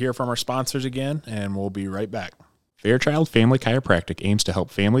break to hear from our sponsors again, and we'll be right back. Fairchild Family Chiropractic aims to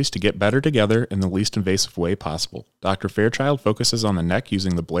help families to get better together in the least invasive way possible. Dr. Fairchild focuses on the neck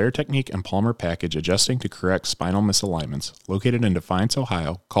using the Blair technique and Palmer package, adjusting to correct spinal misalignments. Located in Defiance,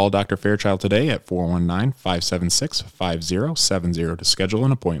 Ohio, call Dr. Fairchild today at 419-576-5070 to schedule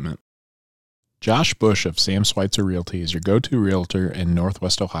an appointment. Josh Bush of Sam Schweitzer Realty is your go-to realtor in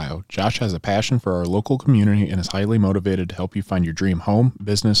Northwest Ohio. Josh has a passion for our local community and is highly motivated to help you find your dream home,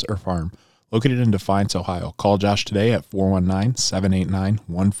 business, or farm. Located in Defiance, Ohio. Call Josh today at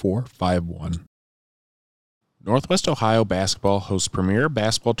 419-789-1451. Northwest Ohio Basketball hosts premier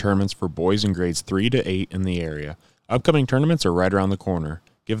basketball tournaments for boys in grades 3 to 8 in the area. Upcoming tournaments are right around the corner.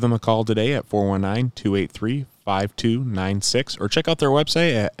 Give them a call today at 419-283-5296 or check out their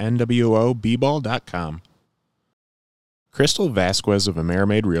website at nwoball.com. Crystal Vasquez of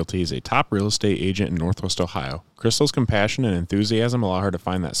Amerimaid Realty is a top real estate agent in Northwest Ohio. Crystal's compassion and enthusiasm allow her to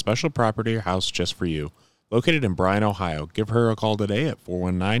find that special property or house just for you. Located in Bryan, Ohio, give her a call today at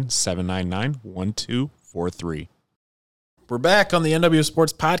 419-799-1243. We're back on the NWO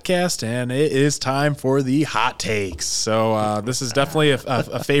Sports Podcast, and it is time for the hot takes. So this is definitely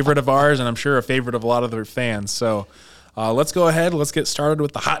a favorite of ours, and I'm sure a favorite of a lot of their fans. So let's go ahead. Let's get started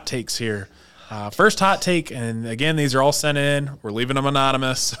with the hot takes here. First hot take, and again, these are all sent in. We're leaving them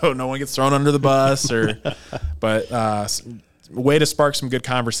anonymous, so no one gets thrown under the bus. But way to spark some good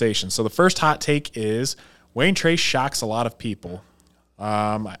conversation. So the first hot take is Wayne Trace shocks a lot of people.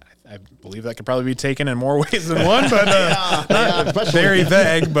 I believe that could probably be taken in more ways than one, but very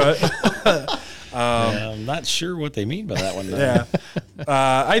vague. But I'm not sure what they mean by that one. Yeah,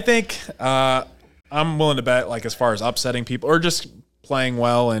 I think I'm willing to bet, like, as far as upsetting people or just playing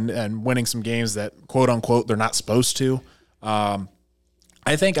well and winning some games that, quote unquote, they're not supposed to. I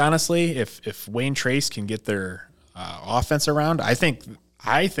think, honestly, if Wayne Trace can get their offense around, I think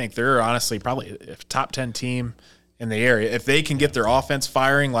they're honestly probably a top 10 team in the area. If they can get their offense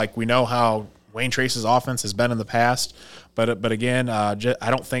firing, like we know how Wayne Trace's offense has been in the past. But again, I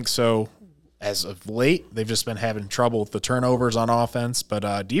don't think so. As of late, they've just been having trouble with the turnovers on offense.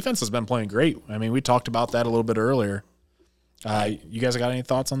 But defense has been playing great. I mean, we talked about that a little bit earlier. You guys got any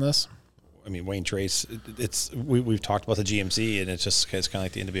thoughts on this? I mean, Wayne Trace, we've talked about the GMC, and it's kind of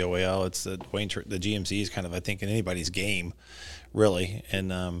like the NWOL. It's the GMC is kind of, I think, in anybody's game, really, and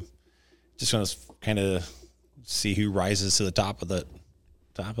just going to kind of see who rises to the top of that.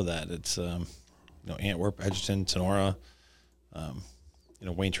 It's Antwerp, Edgerton, Sonora.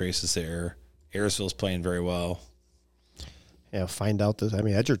 Wayne Trace is there. Ayersville's playing very well. Yeah, find out this. I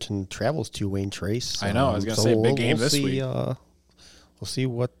mean, Edgerton travels to Wayne Trace. I know. I was going to say big game this week. We'll see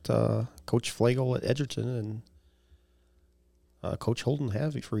what Coach Flagel at Edgerton and Coach Holden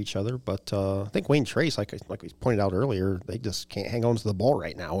have for each other. But I think Wayne Trace, like we pointed out earlier, they just can't hang on to the ball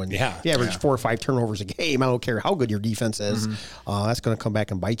right now. And if you average 4 or 5 turnovers a game, I don't care how good your defense is, that's going to come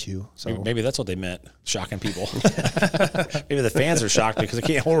back and bite you. So maybe that's what they meant, shocking people. Maybe the fans are shocked because they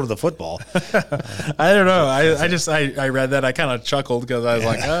can't hold on to the football. I don't know. I read that. I kind of chuckled because I was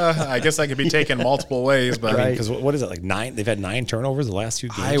like, I guess I could be taken multiple ways. But because what is it, like 9? They've had 9 turnovers the last 2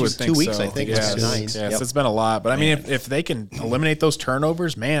 games. I would think 2 weeks, so. I think. Yes, 9. Yes, it's been a lot. But I mean, if they can eliminate those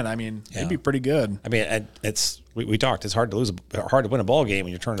turnovers, man, I mean, it'd be pretty good. I mean, we talked. It's hard to win a ball game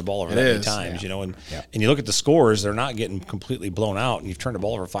when you're turning the ball over that many times, and you look at the scores, they're not getting completely blown out, and you've turned the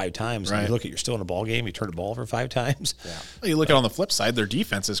ball over 5 times. Right. And you look at you're still in a ball game, you turn the ball over 5 times. Yeah. Well, you look at on the flip side, their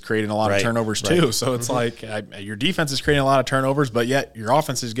defense is creating a lot of turnovers too. So it's like your defense is creating a lot of turnovers, but yet your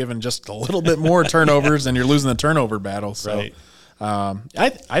offense is giving just a little bit more turnovers, and you're losing the turnover battle. So. Right.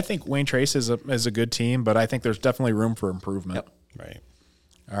 I think Wayne Trace is a good team, but I think there's definitely room for improvement. Yep. Right.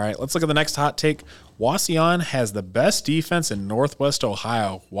 All right, let's look at the next hot take. Wauseon has the best defense in Northwest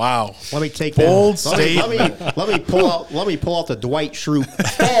Ohio. Wow. Let me take bold that. statement. Let me pull out the Dwight Schrute.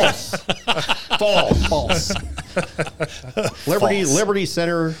 False. Liberty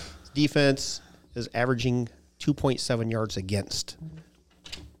Center defense is averaging 2.7 yards against.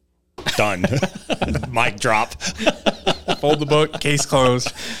 Done. Mic drop. Fold the book, case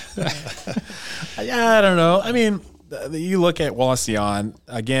closed. Yeah, I don't know. I mean, you look at Wauseon,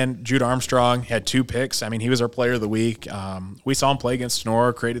 again, Jude Armstrong had 2 picks. I mean, he was our player of the week. We saw him play against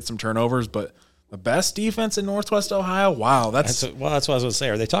Sonora, created some turnovers, but the best defense in Northwest Ohio? Wow. That's what I was going to say.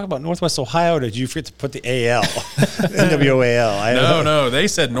 Are they talking about Northwest Ohio, or did you forget to put the AL? NWO. No. They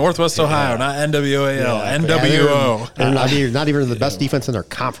said Northwest Ohio, not NWAL. NWO. They're not even the best defense in their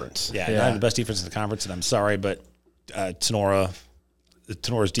conference. Yeah, not the best defense in the conference, and I'm sorry, but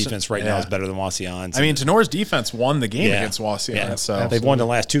Sonora's defense right now is better than Wauseon's. I mean, Sonora's defense won the game against Wauseon. So they've won the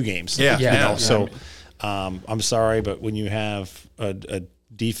last 2 games. So I'm sorry, but when you have a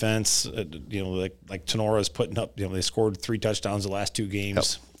defense, like Sonora's putting up, they scored 3 touchdowns the last 2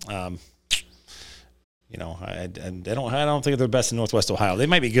 games. Yep. I don't think they're the best in Northwest Ohio. They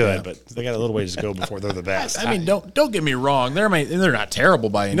might be good, but they got a little ways to go before they're the best. I mean, don't get me wrong. They're not terrible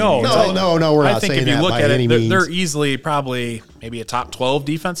by any means. No, we're not saying that. I think if you look at it, they're easily probably maybe a top 12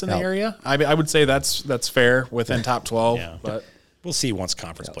 defense in the area. I would say that's fair within top 12. Yeah. But we'll see once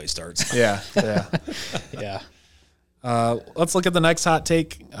conference play starts. Yeah. Yeah. Let's look at the next hot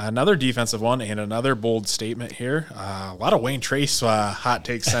take. Another defensive one and another bold statement here. A lot of Wayne Trace hot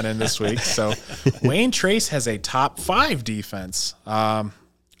takes sent in this week. So Wayne Trace has a top 5 defense. I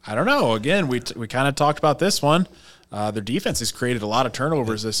don't know. Again, we kind of talked about this one. Their defense has created a lot of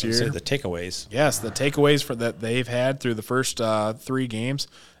turnovers this year. The takeaways. Yes, the takeaways that they've had through the first 3 games.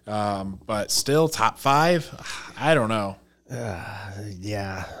 But still top 5. I don't know.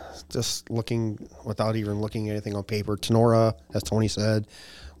 Yeah. Just looking without even looking at anything on paper. Sonora, as Tony said,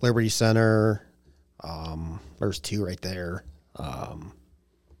 Liberty Center. There's 2 right there.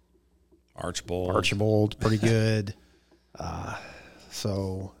 Archibald, pretty good. They're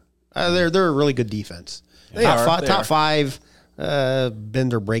a really good defense. Top 5.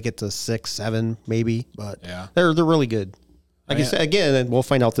 Bend or break it to 6, 7 maybe, but they're really good. Like I said, again, and we'll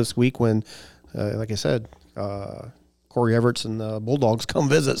find out this week when, like I said, Corey Everett's and the Bulldogs come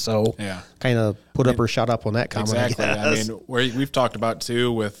visit, so kind of put up or shut up on that comment. Exactly. I mean, we've talked about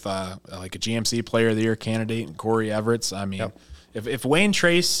too with like a GMC Player of the Year candidate and Corey Everett's. I mean, if Wayne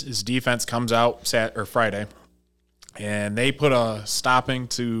Trace's defense comes out Friday and they put a stopping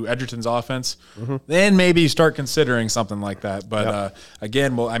to Edgerton's offense, then maybe you start considering something like that. But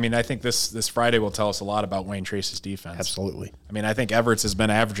again, I think this Friday will tell us a lot about Wayne Trace's defense. Absolutely. I mean, I think Everett's has been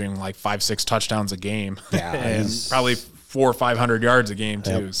averaging like 5-6 touchdowns a game, and he's probably 400 or 500 yards a game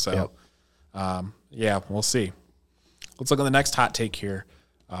too. We'll see. Let's look at the next hot take here.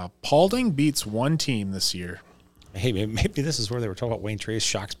 Paulding beats one team this year. Hey, maybe this is where they were talking about Wayne Trace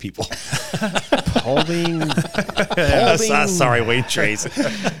shocks people. Paulding. Sorry, Wayne Trace. Boy.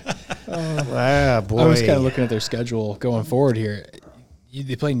 I was kind of looking at their schedule going forward here.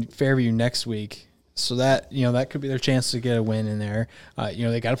 They play Fairview next week, so that that could be their chance to get a win in there.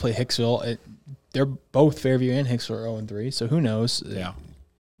 They got to play Hicksville. They're both Fairview and Hicksville are 0-3, so who knows? Yeah,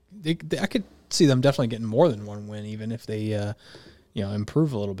 I could see them definitely getting more than one win, even if they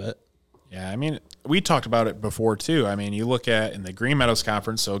improve a little bit. Yeah, I mean, we talked about it before too. I mean, you look at in the Green Meadows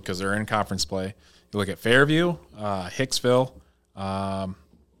Conference, so because they're in conference play, you look at Fairview, Hicksville. I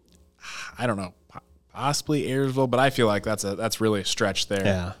don't know, possibly Ayersville, but I feel like that's really a stretch there.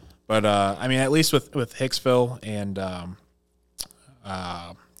 Yeah. But I mean, at least with Hicksville and I'm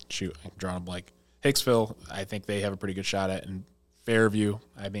drawing a blank. Hicksville, I think they have a pretty good shot at, and Fairview,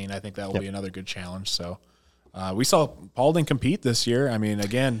 I mean, I think that will be another good challenge. So we saw Paulding compete this year. I mean,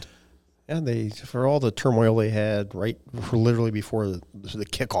 again. And for all the turmoil they had literally before the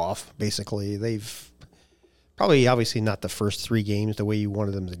kickoff, basically, they've probably obviously not the first 3 games the way you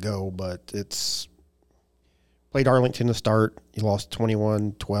wanted them to go, but it's played Arlington to start. You lost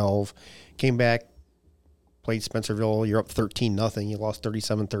 21-12, came back, played Spencerville. You're up 13-0. You lost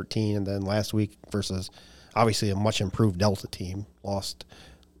 37-13, and then last week versus obviously a much improved Delta team, lost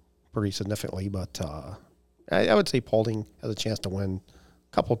pretty significantly. But I would say Paulding has a chance to win.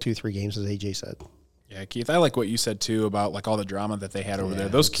 Couple 2-3 games, as AJ said. Yeah, Keith, I like what you said too about like all the drama that they had over there.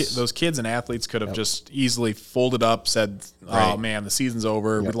 Those kids and athletes could have just easily folded up, said, "Oh man, the season's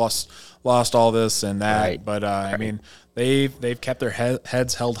over. We lost all this and that." Right. But I mean, they've kept their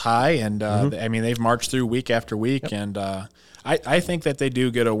heads held high, and I mean they've marched through week after week, and I think that they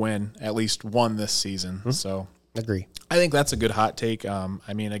do get a win, at least one this season. So Agree. I think that's a good hot take.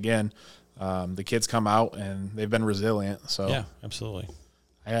 I mean, again, the kids come out and they've been resilient. So yeah, absolutely.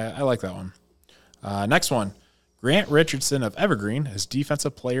 I like that one. Next one, Grant Richardson of Evergreen is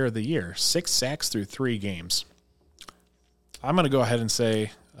Defensive Player of the Year, 6 sacks through 3 games. I'm going to go ahead and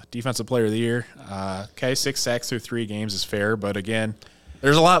say Defensive Player of the Year. Okay, 6 sacks through 3 games is fair, but again,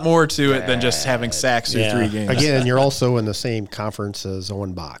 there's a lot more to it than just having sacks through 3 games. Again, you're also in the same conference as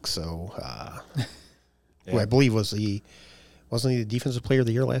Owen Bach, so who I believe wasn't he the Defensive Player of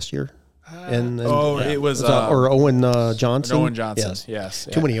the Year last year? It was or Owen Johnson. Owen Johnson, yes.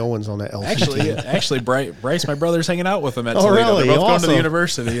 Too many Owens on that LC Actually, Bryce, my brother's hanging out with him at Oh, Toledo. really? They're both going to Awesome. the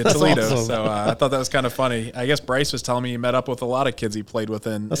university at That's Toledo. awesome. So I thought that was kind of funny. I guess Bryce was telling me he met up with a lot of kids he played with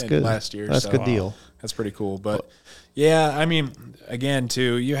in good. last year. That's a good deal. That's pretty cool. But yeah, I mean, again,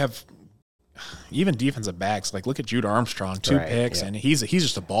 too, you have even defensive backs. Like look at Jude Armstrong, 2 picks, and he's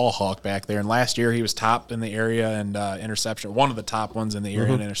just a ball hawk back there. And last year he was top in the area and interception, one of the top ones in the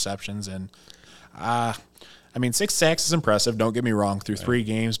area in interceptions. And I mean, 6 sacks is impressive. Don't get me wrong, through 3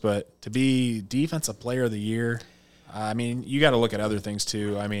 games, but to be Defensive Player of the Year, I mean, you got to look at other things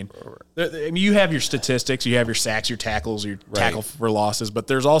too. I mean, you have your statistics, you have your sacks, your tackles, your tackle for losses, but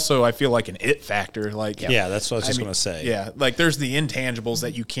there's also, I feel like, an it factor. Like, that's what I was just going to say. Yeah, like there's the intangibles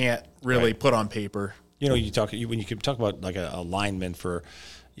that you can't really put on paper. You know, when you talk about like a lineman for,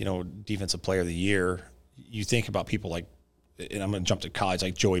 Defensive Player of the Year, you think about people like, and I'm going to jump to college,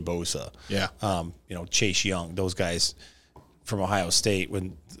 like Joey Bosa. Yeah. Chase Young, those guys from Ohio State,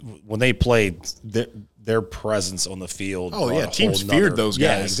 when they played, their presence on the field. Oh, yeah. Teams feared those guys.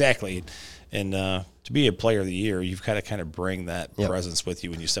 Yeah, exactly. And to be a Player of the Year, you've got to kind of bring that presence with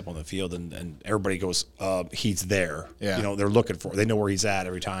you when you step on the field, and everybody goes, he's there. Yeah. They're looking for it. They know where he's at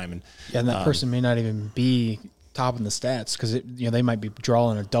every time. And that person may not even be top in the stats because they might be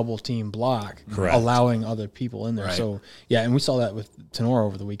drawing a double team block, allowing other people in there. Right. So and we saw that with Tenora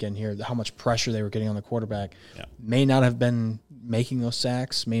over the weekend here. How much pressure they were getting on the quarterback may not have been making those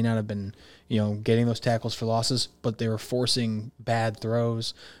sacks, may not have been getting those tackles for losses, but they were forcing bad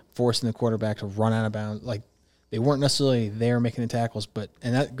throws, forcing the quarterback to run out of bounds. Like they weren't necessarily there making the tackles,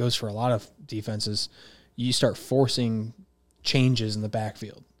 and that goes for a lot of defenses. You start forcing changes in the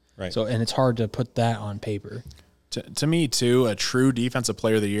backfield. Right. So, and it's hard to put that on paper. To me, too, a true Defensive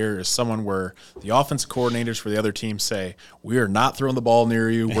Player of the Year is someone where the offensive coordinators for the other team say, we are not throwing the ball near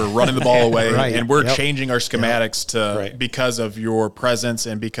you, we're running the ball away, and we're changing our schematics to because of your presence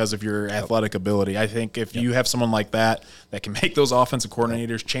and because of your athletic ability. I think if you have someone like that can make those offensive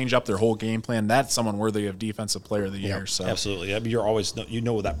coordinators change up their whole game plan, that's someone worthy of Defensive Player of the Year. So absolutely. I mean, you're always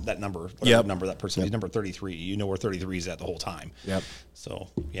that number, whatever number that person is, number 33. You know where 33 is at the whole time. Yep. So,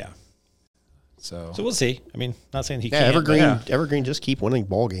 yeah. So we'll see. I mean, not saying he can't. Evergreen just keep winning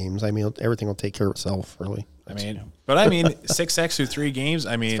ball games. I mean, everything will take care of itself, really. I mean, 6 sacks through 3 games.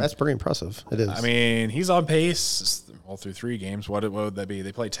 I mean, that's pretty impressive. It is. I mean, he's on pace through 3 games. What would that be?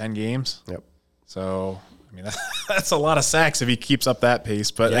 They play 10 games. Yep. So I mean, that's a lot of sacks if he keeps up that pace.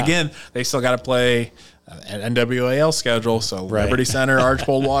 But again, they still got to play an NWAL schedule. So Liberty Center,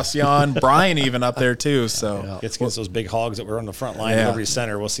 Archbold, Wasion, Bryan even up there too. So it's against those big hogs that were on the front line at Liberty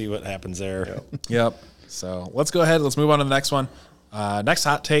Center. We'll see what happens there. Yep. So let's go ahead. Let's move on to the next one. Next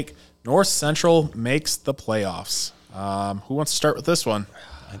hot take: North Central makes the playoffs. Who wants to start with this one?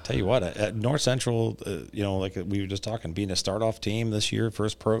 I tell you what, at North Central, like we were just talking, being a start-off team this year,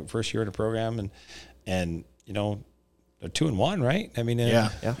 first year in the program, and they're 2-1, right? I mean,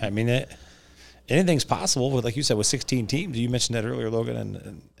 I mean, anything's possible with, like you said, with 16 teams. You mentioned that earlier,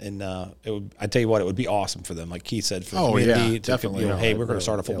 Logan, and I tell you what, it would be awesome for them, like Keith said, for the community. Definitely. Hey, we're going to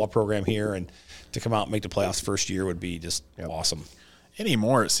start a football program here, and to come out and make the playoffs first year would be just awesome.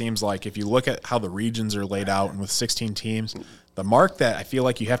 Anymore, it seems like if you look at how the regions are laid out and with 16 teams, the mark that I feel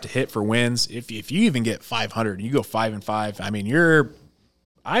like you have to hit for wins, if you even get 500 and you go 5-5, I mean,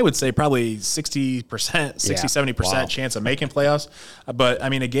 I would say probably 70% chance of making playoffs. But I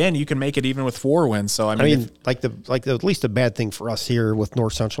mean, again, you can make it even with 4 wins. So I mean at least the bad thing for us here with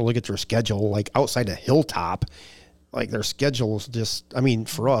North Central, look at their schedule, like outside of Hilltop, like their schedule is just, I mean,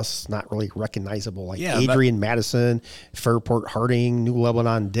 for us, not really recognizable. Like Adrian, Madison, Fairport, Harding, New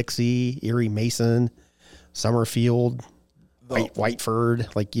Lebanon, Dixie, Erie, Mason, Summerfield.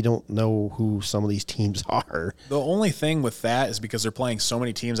 Whiteford. Like, you don't know who some of these teams are. The only thing with that is because they're playing so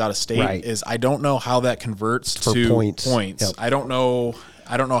many teams out of state. Right. Is I don't know how that converts For to points. Yep. I don't know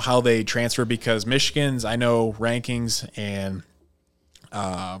how they transfer, because Michigan's, I know rankings and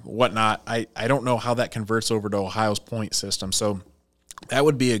whatnot. I don't know how that converts over to Ohio's point system. So that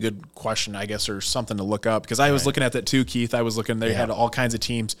would be a good question, I guess, or something to look up, because I was looking at that too, Keith. I was looking, they had all kinds of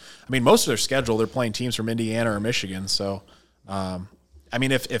teams. I mean, most of their schedule, they're playing teams from Indiana or Michigan. So, I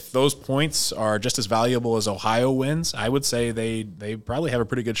mean, if those points are just as valuable as Ohio wins, I would say they probably have a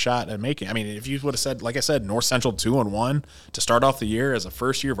pretty good shot at making. I mean, if you would have said, like I said, North Central 2-1 to start off the year as a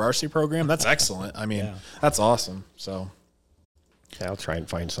first-year varsity program, that's excellent. I mean, that's awesome. So, yeah, I'll try and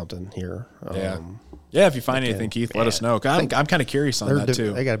find something here. Yeah, if you find anything, Keith, let us know. I'm kind of curious on that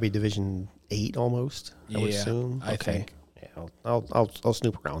too. They got to be Division 8 almost, I would assume. I think. Yeah, I'll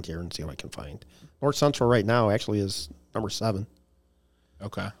snoop around here and see what I can find. North Central right now actually is number 7.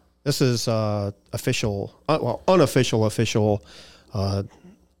 Okay. This is unofficial,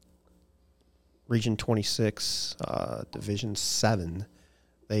 Region 26, Division 7.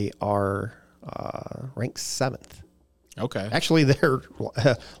 They are ranked 7th. Okay. Actually, their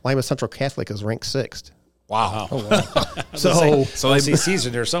Lima Central Catholic is ranked 6th. Wow. Oh, wow. So they SEC's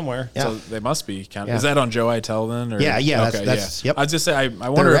in there somewhere. Yeah. So they must be counted. Yeah. Is that on Joe Itel then? Or? Yeah. Okay, That's yep. I was just say I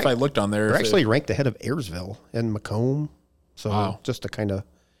wonder if I looked on there. They're actually ranked ahead of Ayersville and Macomb. So just to kind of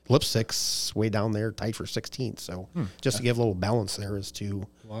Lipstick's way down there, tied for 16th. So just to give a little balance there as to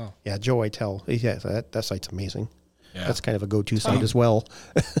Joe Itel. Yeah, that site's amazing. Yeah. That's kind of a go-to site as well.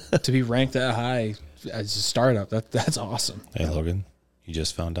 To be ranked that high as a startup, that's awesome. Hey, Logan, you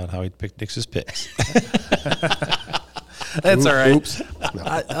just found out how he picked Nix's picks. That's all right. Oops.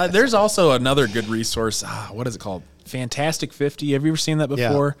 No. There's also another good resource. What is it called? Fantastic 50. Have you ever seen that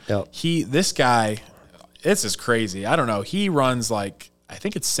before? Yeah. This guy, this is crazy. I don't know. He runs I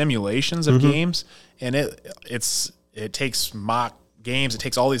think it's simulations of games, and it takes mock games. It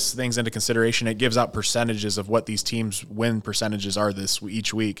takes all these things into consideration. It gives out percentages of what these teams' win percentages are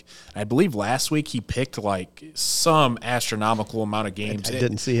each week. And I believe last week he picked some astronomical amount of games. I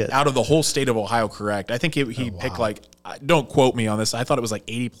didn't see it. Out of the whole state of Ohio, correct? I think he picked don't quote me on this. I thought it was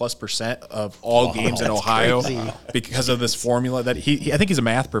 80+% of all games in Ohio because of this formula that I think he's a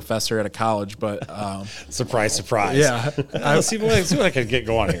math professor at a college, but surprise. Yeah. Let's see what I can get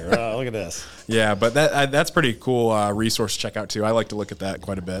going here. Look at this. Yeah, but that's pretty cool resource to check out too. I like to look at that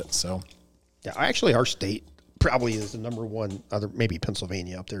quite a bit. So, yeah, actually, our state probably is the number one. Maybe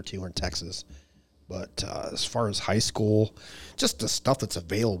Pennsylvania up there too, or in Texas. But as far as high school, just the stuff that's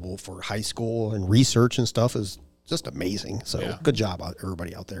available for high school and research and stuff is just amazing. So good job,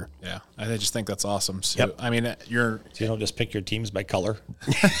 everybody out there. Yeah, I just think that's awesome. So, I mean, So you don't just pick your teams by color.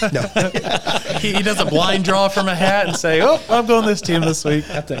 No, he does a blind draw from a hat and say, "Oh, I'm going this team this week."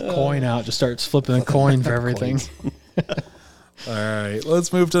 Got that coin out, just starts flipping a coin for everything. All right,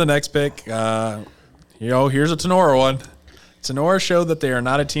 let's move to the next pick. Here's a Tenora one. Tenora showed that they are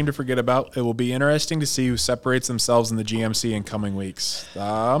not a team to forget about. It will be interesting to see who separates themselves in the GMC in coming weeks.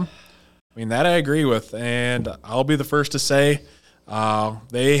 That I agree with, and I'll be the first to say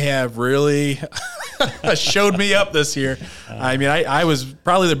they have really showed me up this year. I was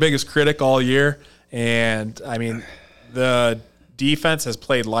probably their biggest critic all year, and the defense has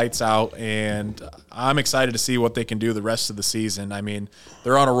played lights out, and I'm excited to see what they can do the rest of the season.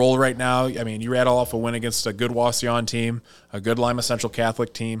 They're on a roll right now. You rattle off a win against a good Wauseon team, a good Lima Central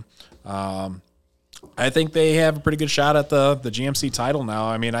Catholic team. I think they have a pretty good shot at the GMC title now.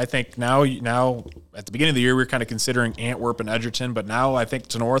 I think now at the beginning of the year we were kind of considering Antwerp and Edgerton, but now I think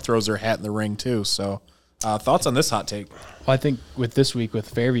Tenora throws their hat in the ring too. So thoughts on this hot take? Well, I think with this week with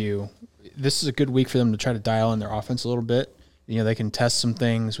Fairview, this is a good week for them to try to dial in their offense a little bit. They can test some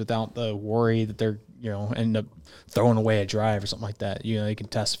things without the worry that they're, end up throwing away a drive or something like that. They can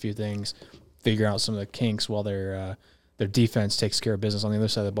test a few things, figure out some of the kinks while their defense takes care of business on the other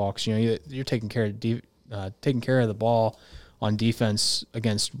side of the ball. Because you're taking care of the ball on defense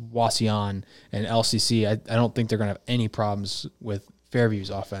against Wauseon and LCC. I don't think they're going to have any problems with Fairview's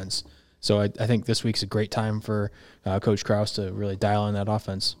offense. So I think this week's a great time for Coach Krause to really dial in that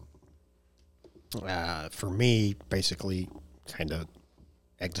offense. For me, basically, kind of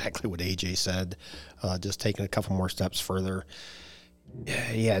exactly what AJ said, just taking a couple more steps further.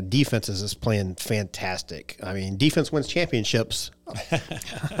 Yeah, defense is just playing fantastic. Defense wins championships.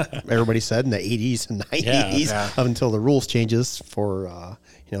 Everybody said in the 80s and 90s up until the rules changes for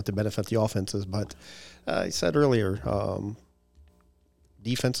to benefit the offenses. But I said earlier,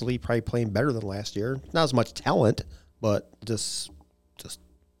 defensively probably playing better than last year. Not as much talent, but just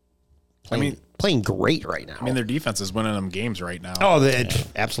playing playing great right now. I mean, their defense is winning them games right now. Oh,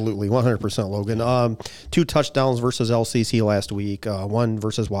 absolutely, 100%, Logan. 2 touchdowns versus LCC last week, 1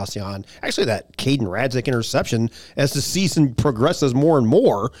 versus Wasion. Actually, that Caden Radzik interception, as the season progresses more and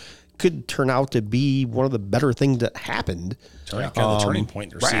more, could turn out to be one of the better things that happened. Kind of the turning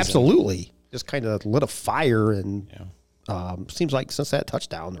point in their season. Absolutely. Just kind of lit a fire, and seems like since that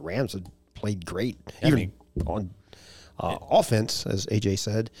touchdown, the Rams have played great. Even on offense, as AJ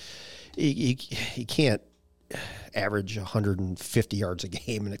said, you can't average 150 yards a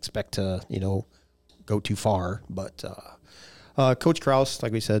game and expect to, go too far. But Coach Krause,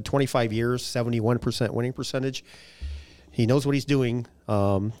 like we said, 25 years, 71% winning percentage. He knows what he's doing.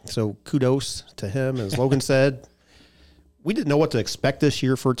 So kudos to him. As Logan said, we didn't know what to expect this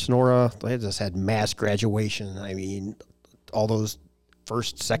year for Sonora. They just had mass graduation. I mean, all those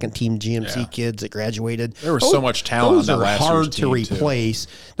first, second team GMC kids that graduated. There was so much talent on that last year's team. Those are hard to replace.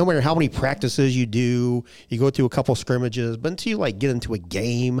 No matter how many practices you do, you go through a couple scrimmages, but until you get into a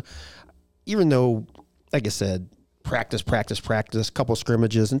game, even though, like I said, practice, couple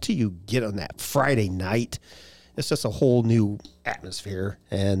scrimmages, until you get on that Friday night, it's just a whole new atmosphere.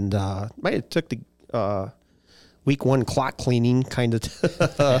 And might have took the week 1 clock cleaning kind of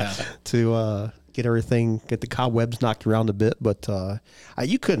to get the cobwebs knocked around a bit. But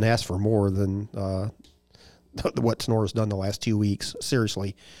you couldn't ask for more than what Sonora's done the last 2 weeks.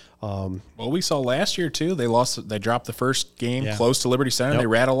 Seriously. Well, we saw last year too. They dropped the first game close to Liberty Center. They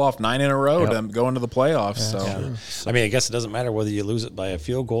rattle off 9 in a row to go into the playoffs. So, I mean, I guess it doesn't matter whether you lose it by a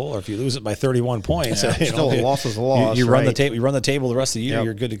field goal or if you lose it by 31 points. Still, a loss is a loss. You run the table. You run the table the rest of the year.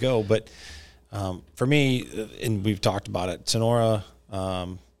 You're good to go. But for me, and we've talked about it, Sonora.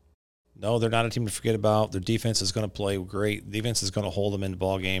 No, they're not a team to forget about. Their defense is going to play great. Defense is going to hold them in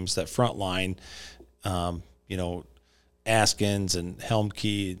ball games. That front line, Askins and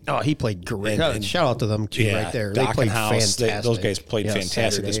Helmke. Oh, he played great. And shout out to them too, right there. They played fantastic. Those guys played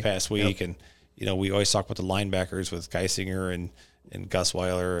fantastic this past week. And we always talk about the linebackers with Geisinger and Gus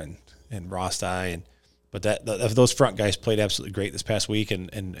Weiler and Rostai, but those front guys played absolutely great this past week, and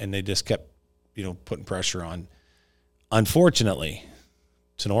they just kept putting pressure on. Unfortunately,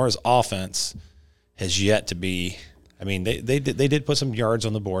 Sonora's offense has yet to be. I mean, they did put some yards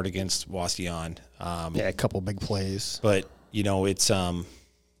on the board against Wasion. A couple big plays. But it's I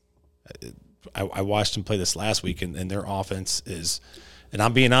watched them play this last week, and their offense is. And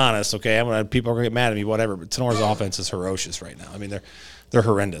I'm being honest, okay. People are gonna get mad at me, whatever. But Sonora's offense is ferocious right now. I mean, they're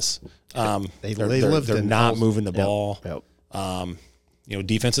horrendous. They're not moving the ball. Yep.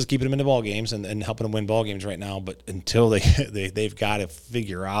 Defense is keeping them in the ball games and helping them win ball games right now. But until they've got to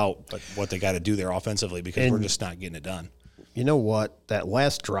figure out what they got to do there offensively, because we're just not getting it done. You know what? That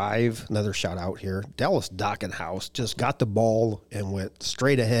last drive, another shout out here, Dallas Dockenhouse just got the ball and went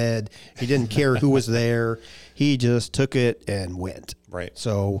straight ahead. He didn't care who was there. He just took it and went. Right.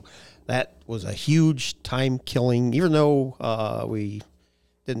 So that was a huge time killing, even though we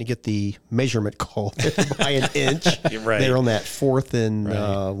didn't get the measurement call by an inch. Right. They were on that 4th and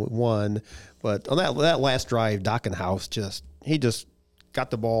 1. But on that last drive, Dockenhouse just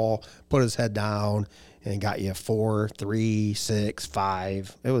got the ball, put his head down, and got you 4, 3, 6,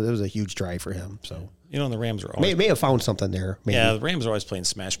 5. It was a huge drive for him. So and the Rams are always may have found something there. Maybe. Yeah, the Rams are always playing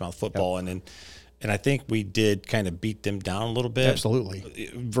smash mouth football, and I think we did kind of beat them down a little bit. Absolutely.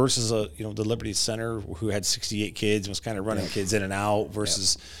 Versus the Liberty Center, who had 68 kids and was kind of running kids in and out,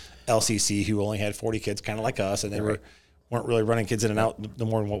 versus LCC, who only had 40 kids, kind of like us, and they weren't really running kids in and out no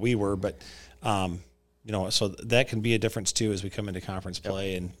more than what we were. But so that can be a difference too as we come into conference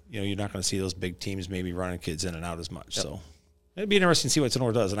play, and you're not going to see those big teams maybe running kids in and out as much. So it'd be interesting to see what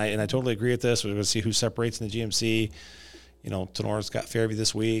Sonora does, and I totally agree with this. We're going to see who separates in the GMC. Sonora's got Fairview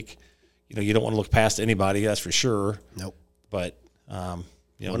this week. You don't want to look past anybody, that's for sure. Nope. But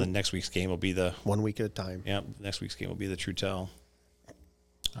the next week's game will be the 1 week at a time. Yeah, next week's game will be the true tell.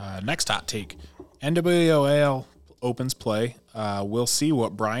 Next hot take: NWO opens play. We'll see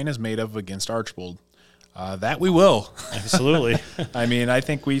what Brian is made of against Archbold. That we will. Absolutely. I mean, I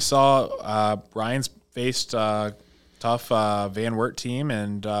think we saw Brian's faced tough Van Wert team,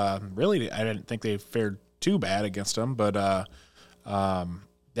 and really, I didn't think they fared too bad against them, but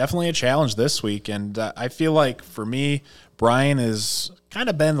definitely a challenge this week. And I feel like for me, Brian has kind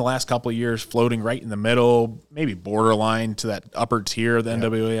of been the last couple of years floating right in the middle, maybe borderline to that upper tier of the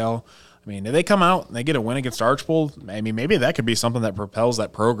NWL. I mean, if they come out and they get a win against Archbold, I mean, maybe that could be something that propels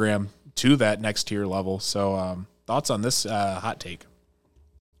that program to that next tier level. So thoughts on this hot take?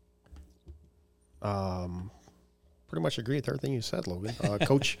 Pretty much agree with everything you said, Logan.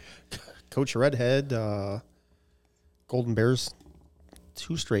 Coach Redhead, Golden Bears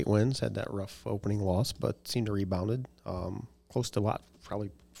 2 straight wins, had that rough opening loss, but seemed to rebounded. Close to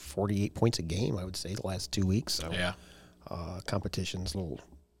probably 48 points a game, I would say, the last 2 weeks. So Yeah. Competition's a little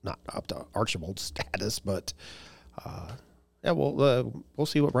not up to Archibald's status, but we'll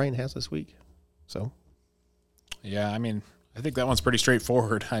see what Brian has this week. So, Yeah, I mean, I think that one's pretty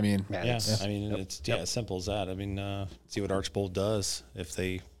straightforward. I mean, it's as simple as that. I mean, see what Archibald does. If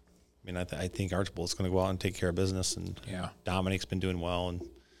they, I think Archibald's going to go out and take care of business, and Dominic's been doing well, and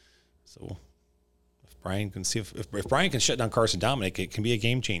so if Brian can see if Brian can shut down Carson Dominic, it can be a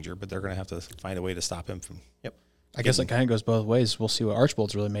game changer. But they're going to have to find a way to stop him from. Yep. I guess it kind of goes both ways. We'll see what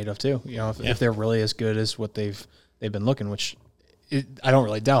Archibald's really made of too. If they're really as good as what they've been looking, which I don't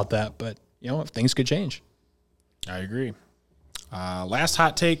really doubt that. But if things could change. I agree. Last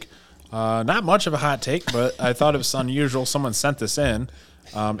hot take, not much of a hot take, but I thought it was unusual. Someone sent this in.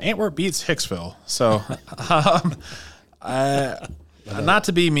 Antwerp beats Hicksville. So, not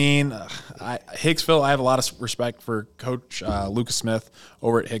to be mean, Hicksville, I have a lot of respect for Coach Lucas Smith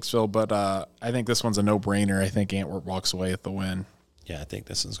over at Hicksville, but I think this one's a no-brainer. I think Antwerp walks away with the win. Yeah, I think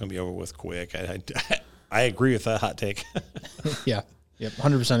this one's going to be over with quick. I agree with that hot take. Yeah. Yep,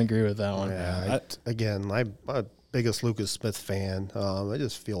 100% agree with that one. Yeah, I'm a biggest Lucas Smith fan. I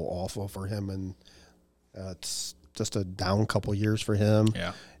just feel awful for him, and it's just a down couple years for him.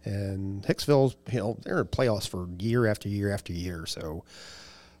 Yeah. And Hicksville's, they're in playoffs for year after year after year. So,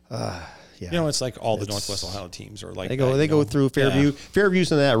 it's like all the Northwest Ohio teams are like they go through Fairview. Yeah.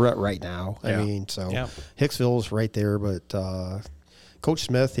 Fairview's in that rut right now. Yeah. Hicksville's right there, but Coach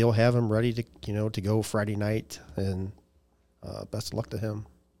Smith, he'll have him ready to go Friday night, and best of luck to him.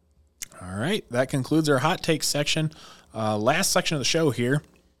 All right, that concludes our hot take section. Last section of the show here,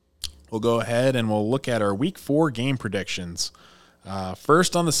 we'll go ahead and we'll look at our Week 4 game predictions.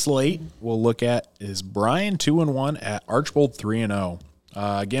 First on the slate, we'll look at is Brian 2-1 at Archbold 3-0.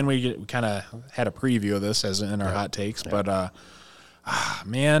 Again, we kind of had a preview of this as in our hot takes, but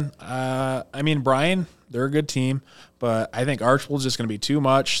Brian, they're a good team, but I think Archbold's just going to be too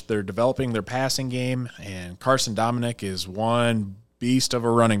much. They're developing their passing game, and Carson Dominic is one beast of a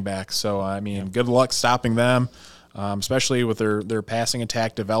running back. So, good luck stopping them, especially with their passing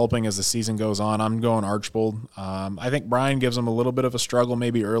attack developing as the season goes on. I'm going Archbold. I think Brian gives them a little bit of a struggle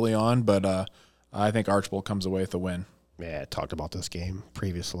maybe early on, but I think Archbold comes away with the win. Yeah, I talked about this game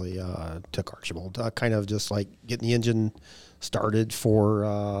previously. Took Archbold, kind of just like getting the engine started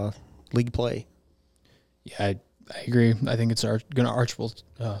for league play. Yeah, I agree. I think it's going to Archbold.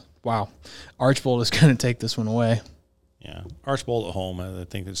 Archbold is going to take this one away. Yeah, Archbold at home. I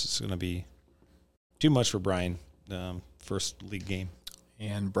think this is going to be too much for Brian. First league game.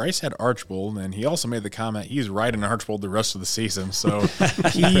 And Bryce had Archbold, and he also made the comment he's riding Archbold the rest of the season. So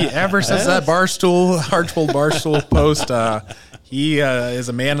ever since that Archbold Barstool post, he is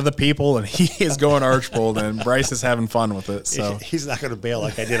a man of the people, and he is going Archbold, and Bryce is having fun with it. So he's not going to bail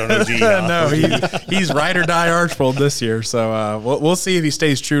like I did on OG. No, he's ride or die Archbold this year. So we'll see if he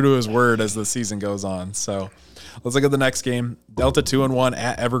stays true to his word as the season goes on. So let's look at the next game. Delta 2-1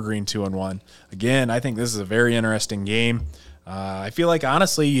 at Evergreen 2-1. Again, I think this is a very interesting game. I feel like,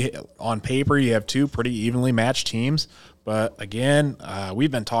 honestly, on paper, you have two pretty evenly matched teams. But, again,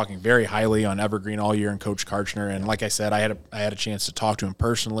 we've been talking very highly on Evergreen all year and Coach Karchner. And like I said, I had a chance to talk to him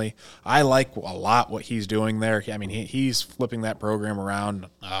personally. I like a lot what he's doing there. He's flipping that program around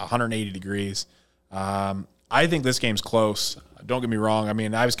 180 degrees. I think this game's close. Don't get me wrong.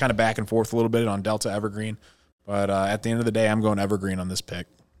 I was kind of back and forth a little bit on Delta Evergreen. But at the end of the day, I'm going Evergreen on this pick.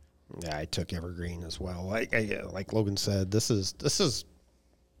 Yeah, I took Evergreen as well. Like Logan said, this is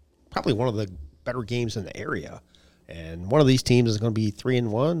probably one of the better games in the area, and one of these teams is going to be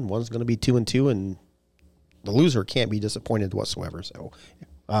 3-1, one's going to be 2-2, and the loser can't be disappointed whatsoever. So,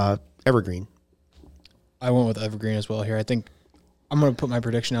 Evergreen. I went with Evergreen as well here. I think I'm going to put my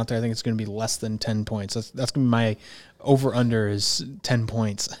prediction out there. I think it's going to be less than 10 points. That's going to be my over/under is 10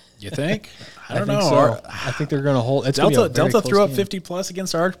 points. You think? I don't know. So. I think they're going to hold. It's Delta threw up game. 50+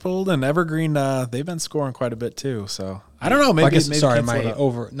 against Archbold, and Evergreen they've been scoring quite a bit too. So I don't know. Maybe my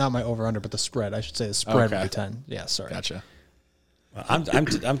over/under, but the spread. I should say the spread would be 10. Yeah, sorry. Gotcha.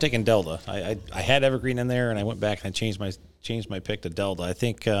 I'm taking Delta. I had Evergreen in there, and I went back and I changed my pick to Delta. I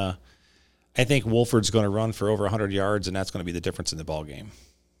think Wolford's going to run for over 100 yards, and that's going to be the difference in the ball game.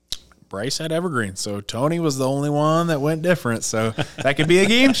 Bryce had Evergreen, so Tony was the only one that went different. So that could be a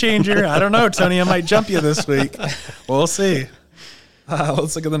game changer. I don't know, Tony. I might jump you this week. We'll see.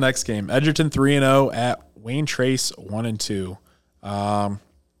 Let's look at the next game. Edgerton 3-0 at Wayne Trace 1-2. Man,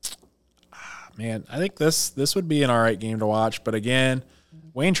 I think this would be an all right game to watch. But again,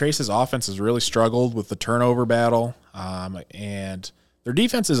 Wayne Trace's offense has really struggled with the turnover battle, and their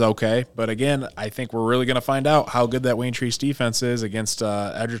defense is okay, but again, I think we're really going to find out how good that Wayne Treese defense is against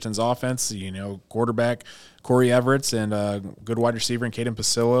Edgerton's offense. Quarterback Corey Everett's and good wide receiver in Caden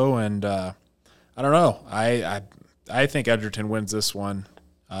Pasillo, and I don't know. I think Edgerton wins this one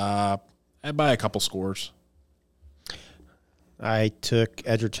by a couple scores. I took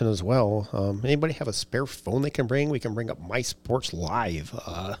Edgerton as well. Anybody have a spare phone they can bring? We can bring up My Sports Live.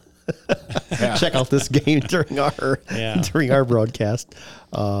 Check out this game during our broadcast.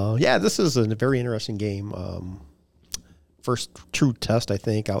 This is a very interesting game. First true test, I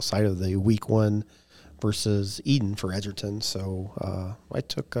think, outside of the week 1 versus Eden for Edgerton. So I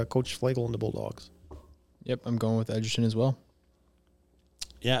took Coach Flagel and the Bulldogs. Yep, I'm going with Edgerton as well.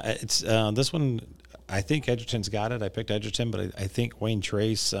 Yeah, it's this one. I think Edgerton's got it. I picked Edgerton, but I think Wayne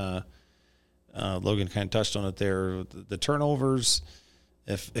Trace, Logan kind of touched on it there. The turnovers,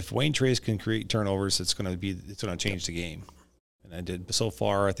 if Wayne Trace can create turnovers, it's going to change the game. And I did so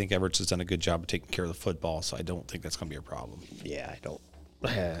far. I think Everett's has done a good job of taking care of the football, so I don't think that's going to be a problem. Yeah,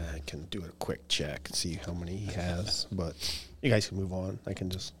 I can do a quick check and see how many he has, but you guys can move on. I can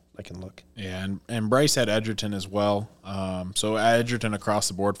look. Yeah, and Bryce had Edgerton as well. So Edgerton across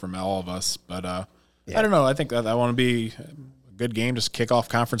the board from all of us, but I don't know. I think that want to be a good game to kick off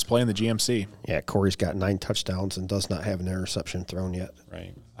conference play in the GMC. Yeah, Corey's got 9 touchdowns and does not have an interception thrown yet.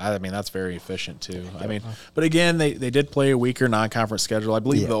 Right. I mean, that's very efficient too. I mean, but again, they did play a weaker non-conference schedule. I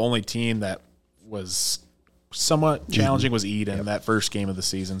believe the only team that was somewhat challenging was Eden that first game of the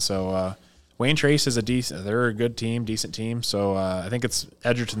season. So Wayne Trace is they're a good team, decent team. So I think it's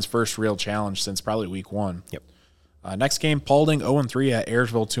Edgerton's first real challenge since probably week 1. Yep. Next game, Paulding 0-3 at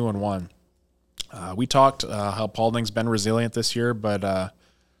Ayersville 2-1. We talked how Paulding's been resilient this year, but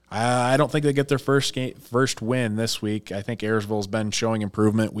I don't think they get their first win this week. I think Ayersville's been showing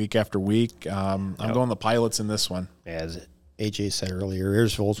improvement week after week. I'm going the Pilots in this one. As AJ said earlier,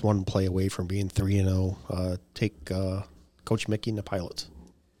 Ayersville's one play away from being 3-0. Take Coach Mickey and the Pilots.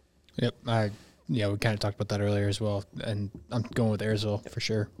 Yep. We kind of talked about that earlier as well, and I'm going with Ayersville for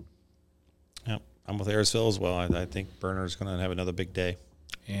sure. Yep, I'm with Ayersville as well. I think Berner's going to have another big day.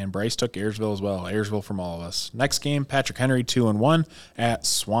 And Bryce took Ayersville as well. Ayersville from all of us. Next game, Patrick Henry 2-1 at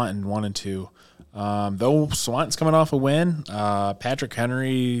Swanton 1-2. Though Swanton's coming off a win, Patrick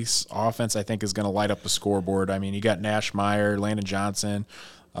Henry's offense, I think, is going to light up the scoreboard. I mean, you got Nash Meyer, Landon Johnson,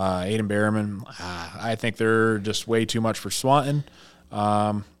 Aiden Behrman. I think they're just way too much for Swanton.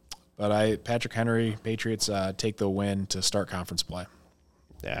 But Patrick Henry, Patriots take the win to start conference play.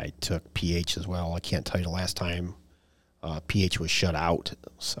 Yeah, I took PH as well. I can't tell you the last time PH was shut out.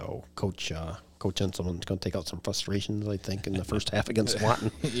 So Coach Enselman's going to take out some frustrations, I think, in the first half against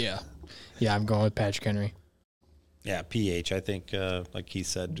Swanton. Yeah, I'm going with Patrick Henry. Yeah, PH. I think, like he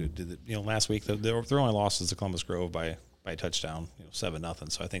said, last week their only loss was to Columbus Grove by a touchdown,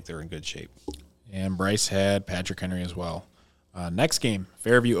 7-0. So I think they're in good shape. And Bryce had Patrick Henry as well. Next game,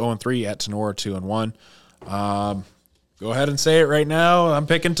 Fairview 0-3 at Tenora 2-1. Go ahead and say it right now. I'm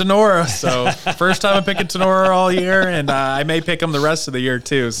picking Tenora. So first time I'm picking Tenora all year, and I may pick them the rest of the year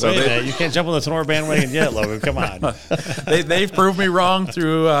too. So you can't jump on the Tenora bandwagon yet, Logan. Come on. They've proved me wrong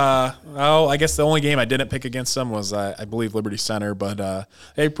through. I guess the only game I didn't pick against them was I believe Liberty Center, but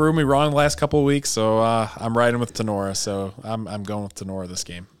they proved me wrong the last couple of weeks. So I'm riding with Tenora. So I'm going with Tenora this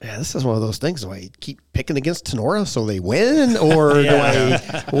game. Yeah, this is one of those things. Do I keep picking against Tenora so they win, or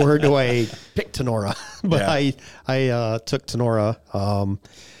do I pick Tenora? But I took Tenora.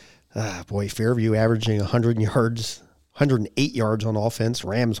 Fairview averaging 100 yards, 108 yards on offense.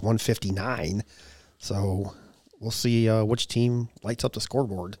 Rams 159. So we'll see which team lights up the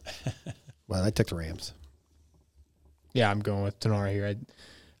scoreboard. Well, I took the Rams. Yeah, I'm going with Tenora here.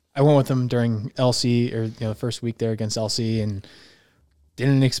 I went with them during LC or the first week there against LC, and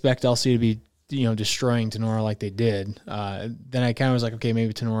didn't expect LC to be destroying Tenora like they did. Then I kind of was like, okay,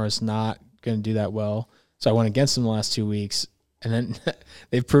 maybe Tenora's not going to do that well. So I went against them the last 2 weeks, and then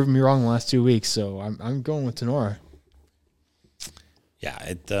they've proven me wrong the last 2 weeks. So I'm going with Tenora. Yeah,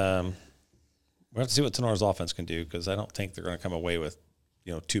 we'll have to see what Tenora's offense can do, because I don't think they're going to come away with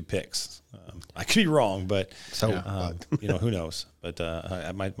 2 picks. I could be wrong, but who knows? But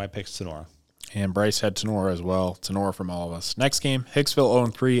my pick's Tenora. And Bryce had Tenora as well. Tenora from all of us. Next game,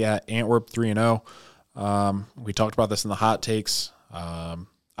 Hicksville 0-3 at Antwerp 3-0. We talked about this in the hot takes.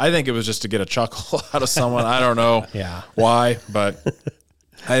 I think it was just to get a chuckle out of someone. I don't know why, but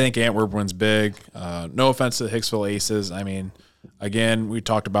I think Antwerp wins big. No offense to the Hicksville Aces. I mean, again, we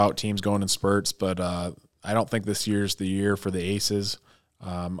talked about teams going in spurts, but I don't think this year's the year for the Aces.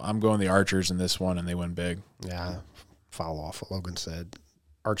 I'm going the Archers in this one, and they win big. Yeah, follow off what Logan said.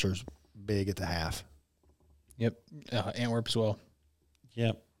 Archers big at the half. Yep, Antwerp as well.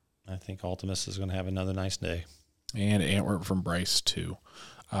 Yep. I think Ultimus is going to have another nice day. And Antwerp from Bryce, too.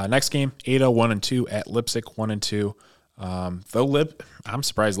 Next game, Ada 1-2 at Leipzig 1-2. Though I'm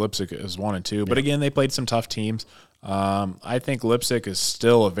surprised Leipzig is 1-2, but again, they played some tough teams. I think Leipzig is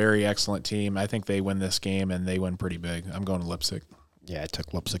still a very excellent team. I think they win this game, and they win pretty big. I'm going to Leipzig. Yeah, I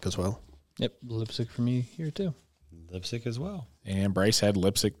took Leipzig as well. Yep, Leipzig for me here too. Leipzig as well. And Bryce had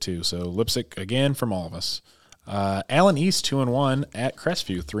Leipzig too. So Leipzig again from all of us. Allen East 2-1 at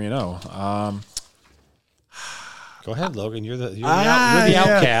Crestview 3-0. Go ahead, Logan. You're the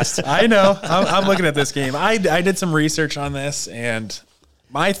outcast. I know. I'm looking at this game. I did some research on this, and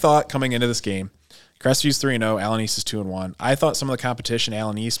my thought coming into this game, Crestview's 3-0, Allen East is 2-1. I thought some of the competition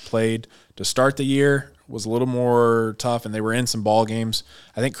Allen East played to start the year was a little more tough, and they were in some ball games.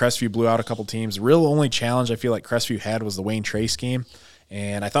 I think Crestview blew out a couple teams. The real only challenge I feel like Crestview had was the Wayne Trace game,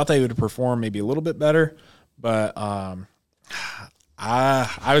 and I thought they would perform maybe a little bit better, but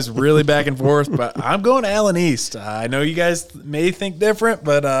I was really back and forth, but I'm going to Allen East. I know you guys may think different,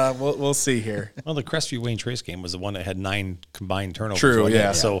 but we'll see here. Well, the Crestview Wayne Trace game was the one that had 9 combined turnovers. True,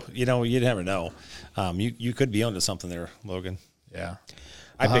 yeah. So, you never know. You could be onto something there, Logan. Yeah.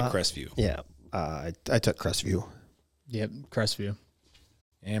 I picked Crestview. Yeah, I took Crestview. Yep, Crestview.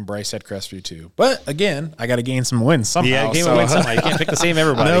 And Bryce had Crestview too. But again, I got to gain some wins somehow. Yeah, game win somehow. You can't pick the same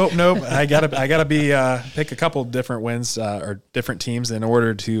everybody. Nope. I gotta be pick a couple different wins or different teams in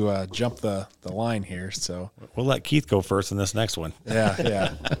order to jump the line here. So we'll let Keith go first in this next one.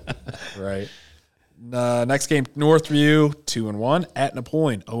 Yeah. Right. Next game, Northview 2-1 at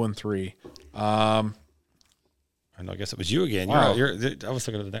Napoleon 0-3. I guess it was you again. Wow. I was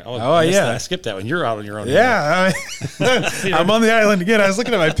looking at that. Yeah. I skipped that one. You're out on your own. Yeah. I'm on the island again. I was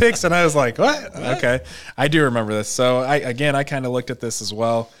looking at my picks and I was like, what? Okay. I do remember this. So I kind of looked at this as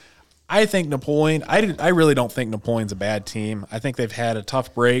well. I think Napoleon, I really don't think Napoleon's a bad team. I think they've had a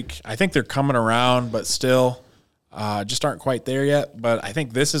tough break. I think they're coming around, but still just aren't quite there yet. But I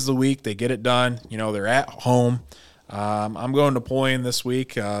think this is the week they get it done. They're at home. I'm going Napoleon this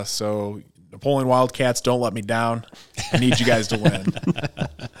week. So Napoleon Wildcats, don't let me down. I need you guys to win.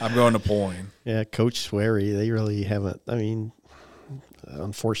 I'm going Napoleon. Yeah, Coach Swery, they really haven't. I mean,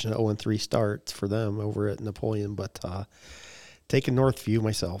 unfortunate 0-3 start for them over at Napoleon, but taking Northview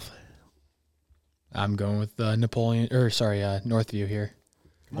myself. I'm going with Northview here.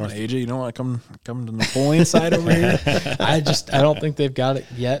 Come on, AJ, you don't want to come to Napoleon side over here? I don't think they've got it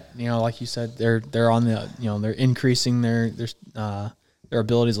yet. Like you said, they're on the they're increasing their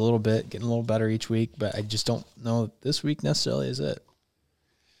abilities a little bit, getting a little better each week, but I just don't know that this week necessarily is it.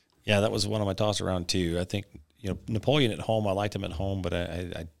 Yeah, that was one of my toss around too. I think Napoleon at home. I liked him at home, but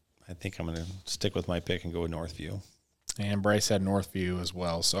I think I'm going to stick with my pick and go with Northview. And Bryce had Northview as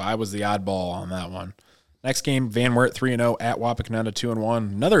well, so I was the oddball on that one. Next game, Van Wert 3-0 at Wapakoneta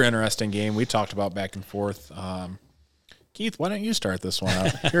 2-1. Another interesting game we talked about back and forth. Keith, why don't you start this one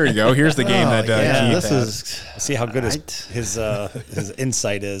out? Here you go. Here's the game that Keith had. See how good his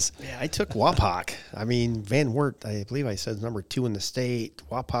insight is. Yeah, I took Wapak. I mean, Van Wert, I believe I said number 2 in the state.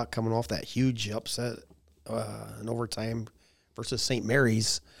 Wapak coming off that huge upset in overtime versus St.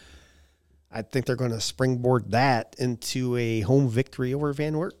 Mary's. I think they're going to springboard that into a home victory over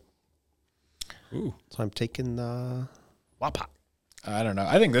Van Wert. Ooh. So I'm taking Wapak. I don't know.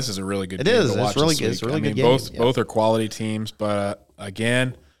 I think this is a really good game. It is. To watch it's really good game. Both are quality teams, but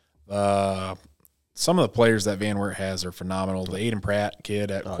again, some of the players that Van Wert has are phenomenal. The Aiden Pratt kid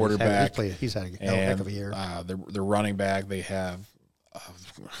at quarterback. He's had a heck of a year. The running back, they have a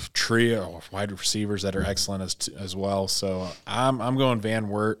trio of wide receivers that are excellent as well. So I'm going Van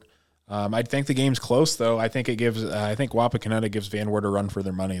Wert. I think the game's close, though. I think Wapakoneta gives Van Wert a run for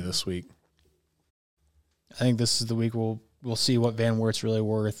their money this week. I think this is the week we'll see what Van Wert's really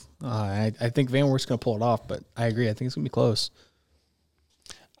worth. I think Van Wert's going to pull it off, but I agree. I think it's going to be close.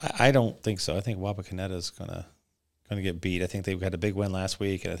 I don't think so. I think Wapakoneta is going to get beat. I think they had a big win last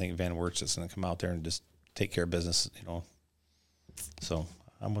week, and I think Van Wert's just going to come out there and just take care of business. So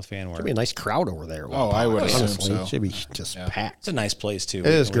I'm with Van Wert. Should be a nice crowd over there. I would assume so. It should be just packed. It's a nice place too. It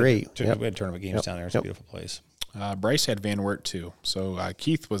is great. We had tournament games down there. It's a beautiful place. Bryce had Van Wert too, so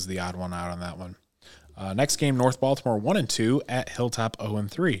Keith was the odd one out on that one. Next game, North Baltimore 1-2 at Hilltop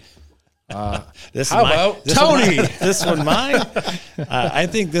 0-3. How about Tony? This one mine. I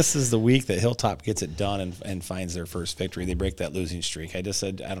think this is the week that Hilltop gets it done and finds their first victory. They break that losing streak. I just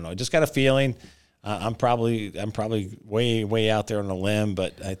said I don't know. I just got a feeling. I'm probably way out there on a limb,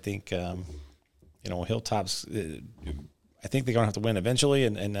 but I think Hilltop's. I think they're gonna have to win eventually,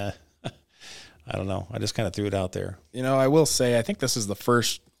 and I don't know. I just kind of threw it out there. I will say I think this is the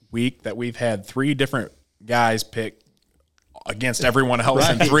first week that we've had 3 different guys pick against everyone else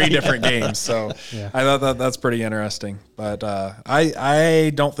in 3 different games. So I thought that's pretty interesting. But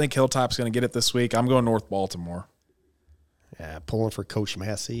I don't think Hilltop's going to get it this week. I'm going North Baltimore. Yeah, pulling for Coach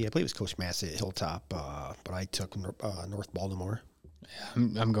Massey. I believe it's Coach Massey at Hilltop, but I took North Baltimore.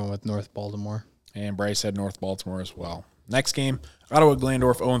 Yeah, I'm going with North Baltimore. And Bryce had North Baltimore as well. Next game, Ottawa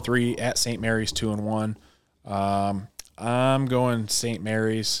Glandorf 0-3 at St. Mary's 2-1. I'm going St.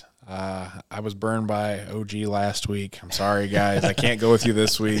 Mary's. I was burned by OG last week. I'm sorry, guys. I can't go with you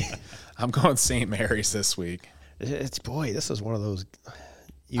this week. I'm going St. Mary's this week. This is one of those.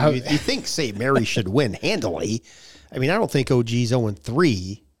 You think St. Mary's should win handily. I mean, I don't think OG's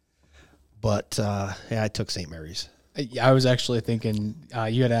 0-3, but I took St. Mary's. I was actually thinking,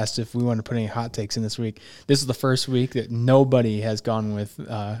 you had asked if we wanted to put any hot takes in this week. This is the first week that nobody has gone with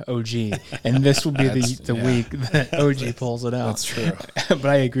OG, and this will be the week that OG pulls it out. That's true. But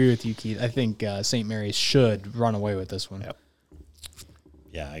I agree with you, Keith. I think St. Mary's should run away with this one. Yep.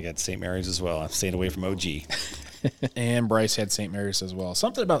 Yeah, I got St. Mary's as well. I'm staying away from OG. And Bryce had St. Mary's as well.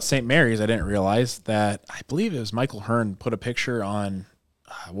 Something about St. Mary's I didn't realize that I believe it was Michael Hearn put a picture on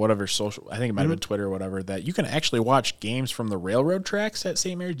whatever social, I think it might have been Twitter or whatever, that you can actually watch games from the railroad tracks at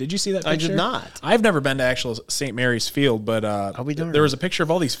St. Mary's. Did you see that picture? I did not. I've never been to actual St. Mary's field, but there was a picture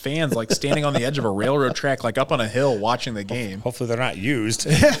of all these fans like standing on the edge of a railroad track, like up on a hill watching the game. Hopefully they're not used.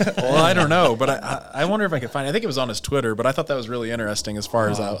 Well, I don't know, but I wonder if I could find it. I think it was on his Twitter, but I thought that was really interesting as far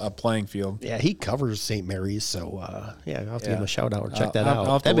as a playing field. Yeah, he covers St. Mary's, so I'll have to give him a shout out and check that I'll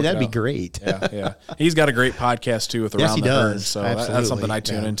out. That'd be great. Yeah. He's got a great podcast too with Around he the Herd, does. so Absolutely. that's something I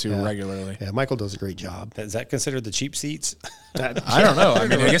tune into regularly. Yeah, Michael does a great job. Is that considered the cheap seats? I don't know. I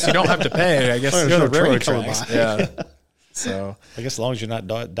mean, I guess you don't have to pay. I guess There's go no to railroad train tracks. coming Yeah. So I guess as long as you're not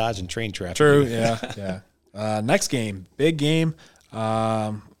dodging train traffic. true. Yeah. Next game, big game.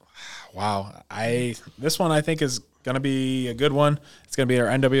 Wow. This one I think is going to be a good one. It's going to be our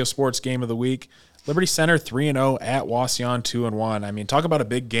NWO Sports Game of the Week. Liberty Center 3-0 at Wauseon 2-1. I mean, talk about a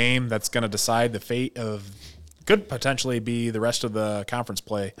big game that's going to decide the fate of, could potentially be the rest of the conference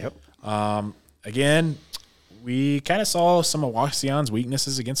play. Yep. Again, we kind of saw some of Wauseon's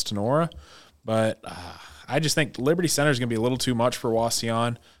weaknesses against Tenora, but I just think Liberty Center is going to be a little too much for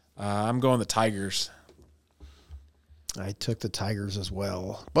Wauseon. I'm going the Tigers. I took the Tigers as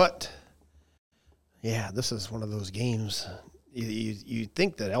well. But, yeah, this is one of those games. You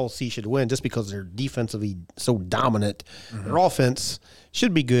think that LC should win just because they're defensively so dominant. Mm-hmm. Their offense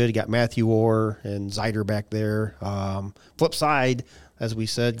should be good. You got Matthew Orr and Zider back there. Flip side, as we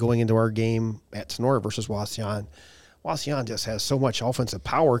said, going into our game at Sonora versus Wauseon, Wauseon just has so much offensive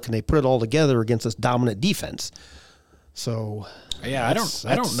power. Can they put it all together against this dominant defense? So, yeah, I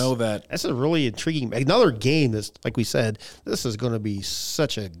don't know that. That's a really intriguing. Another game that's, like we said, this is going to be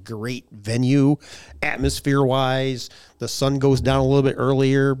such a great venue, atmosphere-wise. The sun goes down a little bit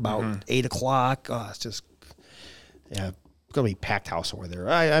earlier, about 8 o'clock. Oh, it's just, it's going to be packed house over there.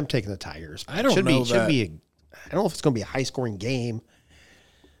 I'm taking the Tigers. I don't know that. I don't know if it's going to be a high-scoring game.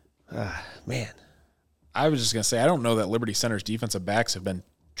 Man. I was just going to say, I don't know that Liberty Center's defensive backs have been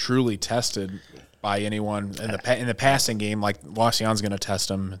truly tested by anyone in the passing game like Wauseon's going to test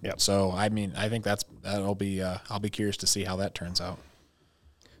them. Yep. So, I mean, I think that'll be I'll be curious to see how that turns out.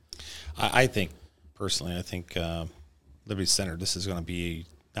 I think, personally, Liberty Center, this is going to be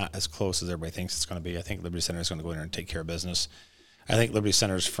not as close as everybody thinks it's going to be. I think Liberty Center is going to go in there and take care of business. I think Liberty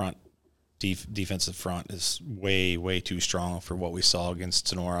Center's defensive front is way, way too strong for what we saw against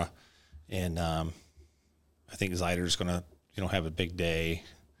Sonora. And I think Zider's going to, have a big day.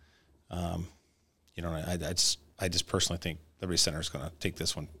 I just personally think Liberty Center is going to take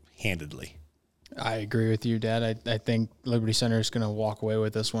this one handedly. I agree with you, Dad. I think Liberty Center is going to walk away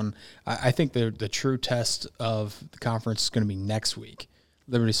with this one. I think the true test of the conference is going to be next week.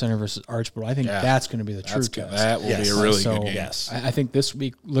 Liberty Center versus Archbald. I think that's going to be the true test. That will be a really good game. Yes. I think this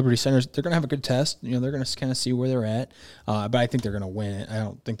week Liberty Center's they're going to have a good test. They're going to kind of see where they're at. But I think they're going to win it. I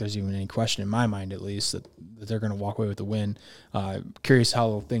don't think there's even any question in my mind, at least, that they're going to walk away with the win. Curious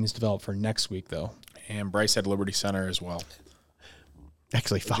how things develop for next week, though. And Bryce had Liberty Center as well.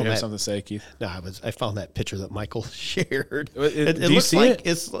 Actually, Did you have something to say, Keith? No, I found that picture that Michael shared. It do you see like it?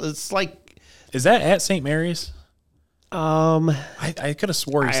 It's like. Is that at St. Mary's? I could have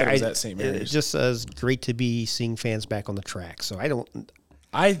swore you said it was at St. Mary's. It just says great to be seeing fans back on the track. So I don't.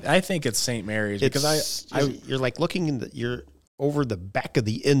 I think it's St. Mary's because you're like looking you're over the back of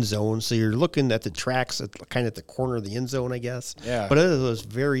the end zone, so you're looking at the tracks kind of at the corner of the end zone, I guess. Yeah. But it was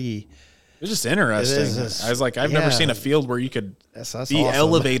very. It was just interesting. I was like, I've never seen a field where you could be awesome.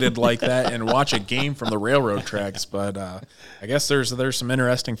 elevated like that and watch a game from the railroad tracks. But I guess there's some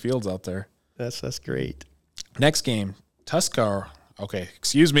interesting fields out there. That's great. Next game, Okay,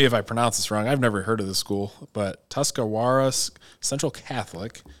 excuse me if I pronounce this wrong. I've never heard of this school, but Tuscarora Central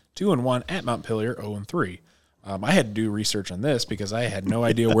Catholic, 2-1 at Montpelier, 0-3. I had to do research on this because I had no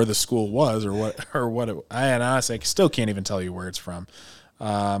idea where the school was or what it. And honestly, I still can't even tell you where it's from.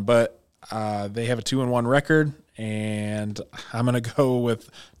 But they have a 2-1 record, and I'm going to go with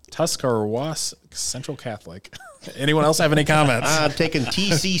Tuscarora Central Catholic. Anyone else have any comments? I'm taking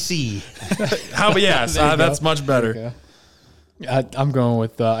TCC. How about yes? That's much better. I'm going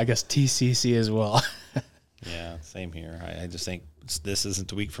with I guess TCC as well. Yeah, same here. I just think this isn't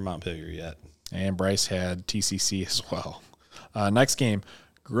the week for Montpelier yet. And Bryce had TCC as well. Next game,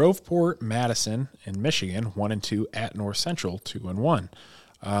 Groveport Madison in Michigan, 1-2 at North Central, 2-1.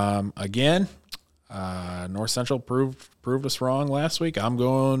 Again, North Central proved us wrong last week. I'm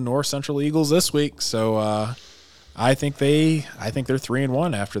going North Central Eagles this week, so I think they're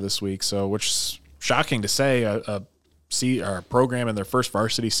 3-1 after this week. So, which is shocking to say. A program in their first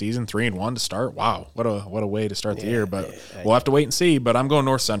varsity season, 3-1 to start. Wow, what a way to start the year. But we'll have to wait and see. But I'm going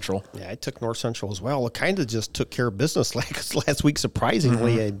North Central. Yeah, I took North Central as well. It kind of just took care of business last week.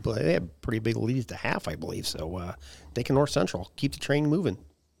 Surprisingly, they had pretty big leads to half, I believe. So taking North Central, keep the train moving.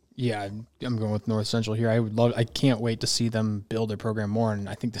 Yeah, I'm going with North Central here. I can't wait to see them build their program more, and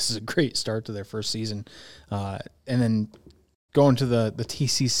I think this is a great start to their first season. And then going to the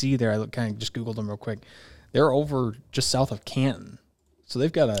TCC there, I kind of just Googled them real quick. They're over just south of Canton. So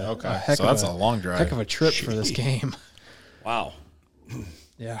they've got a heck of a long drive. Heck of a trip for this game. Wow.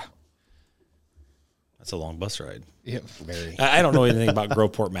 Yeah. That's a long bus ride. Yep. Very. I don't know anything about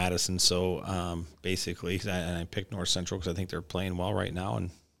Groveport Madison, so basically, I picked North Central because I think they're playing well right now, and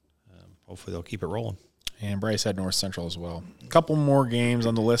hopefully they'll keep it rolling. And Bryce had North Central as well. A couple more games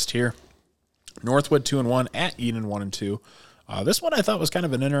on the list here. Northwood 2-1 at Eden 1-2. This one I thought was kind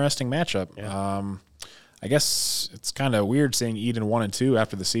of an interesting matchup. Yeah. I guess it's kind of weird seeing Eden 1-2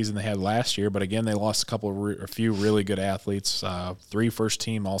 after the season they had last year, but again, they lost a few really good athletes, 3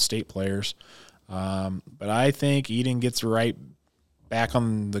 first-team All-State players. But I think Eden gets right back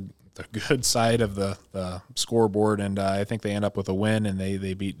on the good side of the scoreboard, and I think they end up with a win, and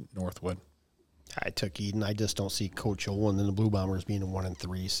they beat Northwood. I took Eden. I just don't see Coach Olin and the Blue Bombers being a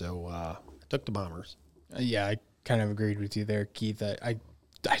 1-3, so I took the Bombers. Yeah, I kind of agreed with you there, Keith.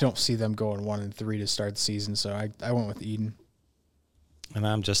 I don't see them going 1-3 to start the season, so I went with Eden. And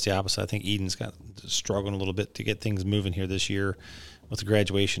I'm just the opposite. I think Eden's struggling a little bit to get things moving here this year with the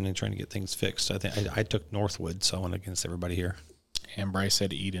graduation and trying to get things fixed. I think I took Northwood, so I went against everybody here. And Bryce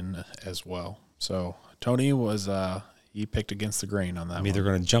had Eden as well. So Tony was he picked against the grain on that. I'm either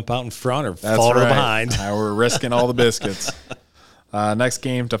going to jump out in front or That's fall right. behind. We're risking all the biscuits. Next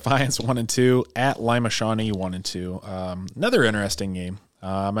game, Defiance 1-2 at Lima Shawnee 1-2. Another interesting game.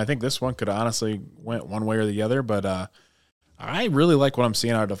 I think this one could honestly went one way or the other, but I really like what I'm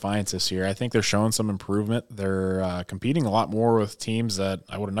seeing out of Defiance this year. I think they're showing some improvement. They're competing a lot more with teams that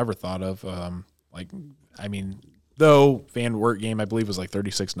I would have never thought of. Though Van Wert game, I believe, was like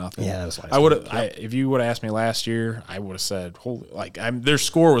 36-0. Yeah, that was last year. If you would have asked me last year, I would have said, their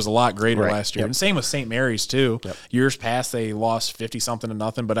score was a lot greater last year. Yep. And same with St. Mary's, too. Yep. Years past, they lost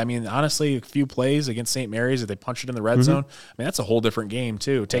 50-something-0. But, honestly, a few plays against St. Mary's, if they punch it in the red zone, that's a whole different game,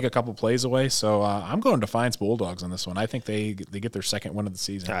 too. Take a couple plays away. So, I'm going Defiance Bulldogs on this one. I think they get their second win of the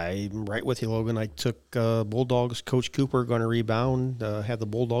season. I'm right with you, Logan. I took Bulldogs. Coach Cooper going to rebound. Have the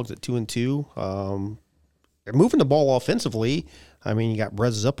Bulldogs at 2-2. They're moving the ball offensively. You got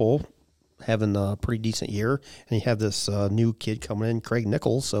Brez Zippel having a pretty decent year, and you have this new kid coming in, Craig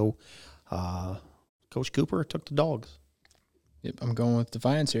Nichols. So, Coach Cooper took the Dogs. Yep, I'm going with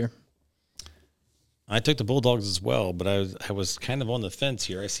Defiance here. I took the Bulldogs as well, but I was kind of on the fence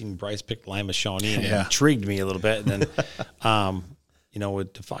here. I seen Bryce pick Lima Shawnee, and it intrigued me a little bit. And then,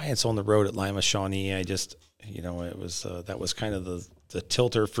 with Defiance on the road at Lima Shawnee, I just, it was that was kind of the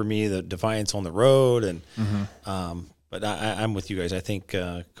tilter for me, the Defiance on the road. And but I'm with you guys. I think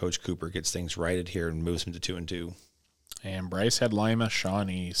Coach Cooper gets things righted here and moves him to 2-2. And Bryce had Lima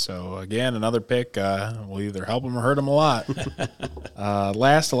Shawnee. So, again, another pick will either help him or hurt him a lot.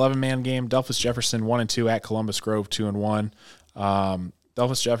 Last 11-man game, Delphus Jefferson 1-2 at Columbus Grove 2-1.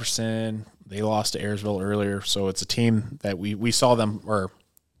 Delphus Jefferson, they lost to Ayersville earlier, so it's a team that we saw them or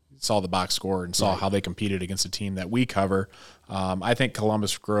saw the box score and saw how they competed against a team that we cover. I think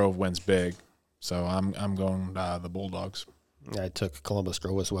Columbus Grove wins big, so I'm going the Bulldogs. I took Columbus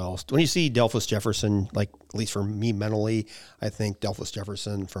Grove as well. When you see Delphus Jefferson, at least for me mentally, I think Delphus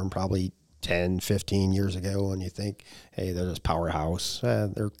Jefferson from probably 10, 15 years ago, and you think, hey, they're this powerhouse.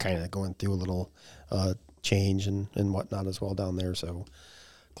 They're kind of going through a little change and whatnot as well down there. So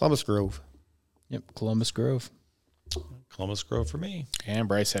Columbus Grove. Yep, Columbus Grove. Columbus Grove for me. And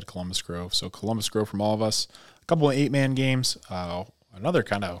Bryce had Columbus Grove. So Columbus Grove from all of us. A couple of 8-man games. Another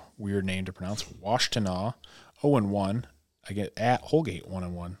kind of weird name to pronounce. Washtenaw, 0-1. I get at Holgate,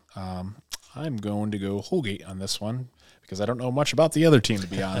 1-1. I'm going to go Holgate on this one because I don't know much about the other team, to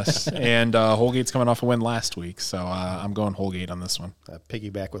be honest. And Holgate's coming off a win last week, so I'm going Holgate on this one.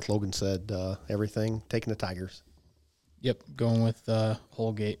 Piggyback with Logan said, everything, taking the Tigers. Yep, going with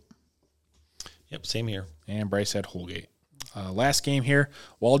Holgate. Yep, same here. And Bryce had Holgate. Last game here,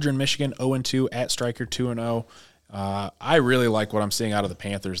 Waldron, Michigan, 0-2, at Stryker, 2-0. I really like what I'm seeing out of the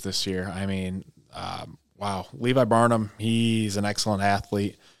Panthers this year. I mean, wow, Levi Barnum, he's an excellent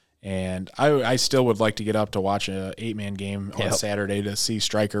athlete. And I still would like to get up to watch an 8-man game on Saturday to see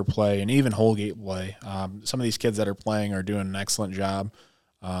Stryker play and even Holgate play. Some of these kids that are playing are doing an excellent job.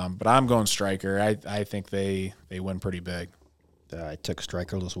 But I'm going Stryker. I think they win pretty big. I took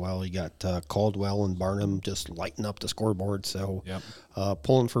Stryker as well. You got Caldwell and Barnum just lighting up the scoreboard. So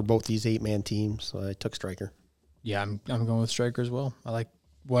pulling for both these 8-man teams, I took Stryker. Yeah, I'm going with Stryker as well. I like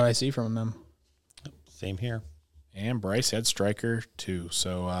what I see from them. Same here. And Bryce had Stryker too.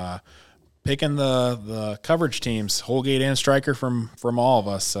 So picking the coverage teams, Holgate and Stryker from all of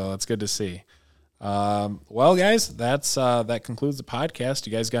us. So that's good to see. Well, guys, that concludes the podcast.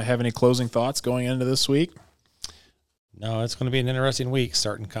 You guys have any closing thoughts going into this week? No, it's going to be an interesting week,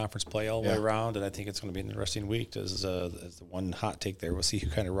 starting conference play all the way around, and I think it's going to be an interesting week. As the one hot take there, we'll see who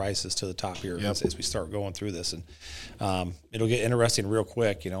kind of rises to the top here as we start going through this, and it'll get interesting real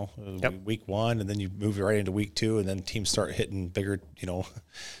quick. Week 1, and then you move right into week 2, and then teams start hitting bigger.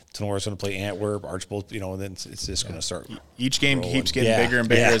 Tenora's going to play Antwerp, Archbold, and then it's just going to start. Each game keeps getting bigger and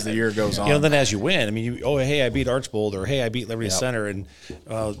bigger as the year goes on. Then as you win, I mean, hey, I beat Archbold, or hey, I beat Liberty Center, and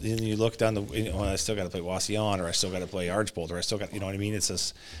then you look down I still got to play Wauseon, or I still got to play Archbold, or I still got, what I mean? It's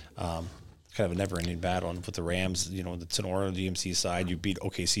this kind of a never-ending battle. And with the Rams, the Tenora, the DMC side, you beat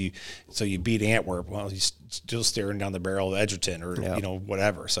OKC, so you beat Antwerp. Well, he's still staring down the barrel of Edgerton, or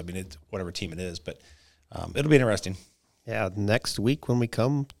whatever. So I mean, whatever team it is, but it'll be interesting. Yeah, next week when we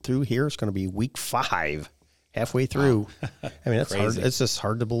come through here, it's going to be week 5, halfway through. Wow. I mean, that's hard. It's just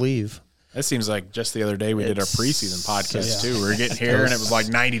hard to believe. It seems like just the other day we did our preseason podcast too. We were getting here and it was like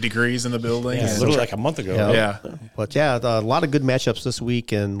 90 degrees in the building. Yeah, literally like a month ago. Yeah. But a lot of good matchups this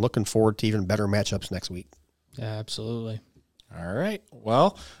week, and looking forward to even better matchups next week. Yeah, absolutely. All right.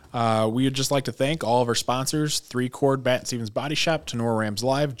 Well, we would just like to thank all of our sponsors: 3-Chord, Bat & Stevens Body Shop, Tenora Rams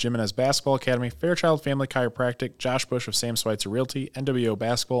Live, Jimenez Basketball Academy, Fairchild Family Chiropractic, Josh Bush of Sam Schweitzer Realty, NWO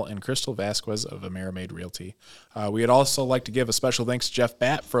Basketball, and Crystal Vasquez of Amerimaid Realty. We'd also like to give a special thanks to Jeff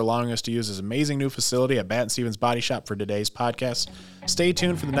Batt for allowing us to use his amazing new facility at Bat & Stevens Body Shop for today's podcast. Stay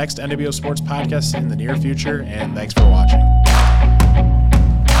tuned for the next NWO Sports Podcast in the near future, and thanks for watching.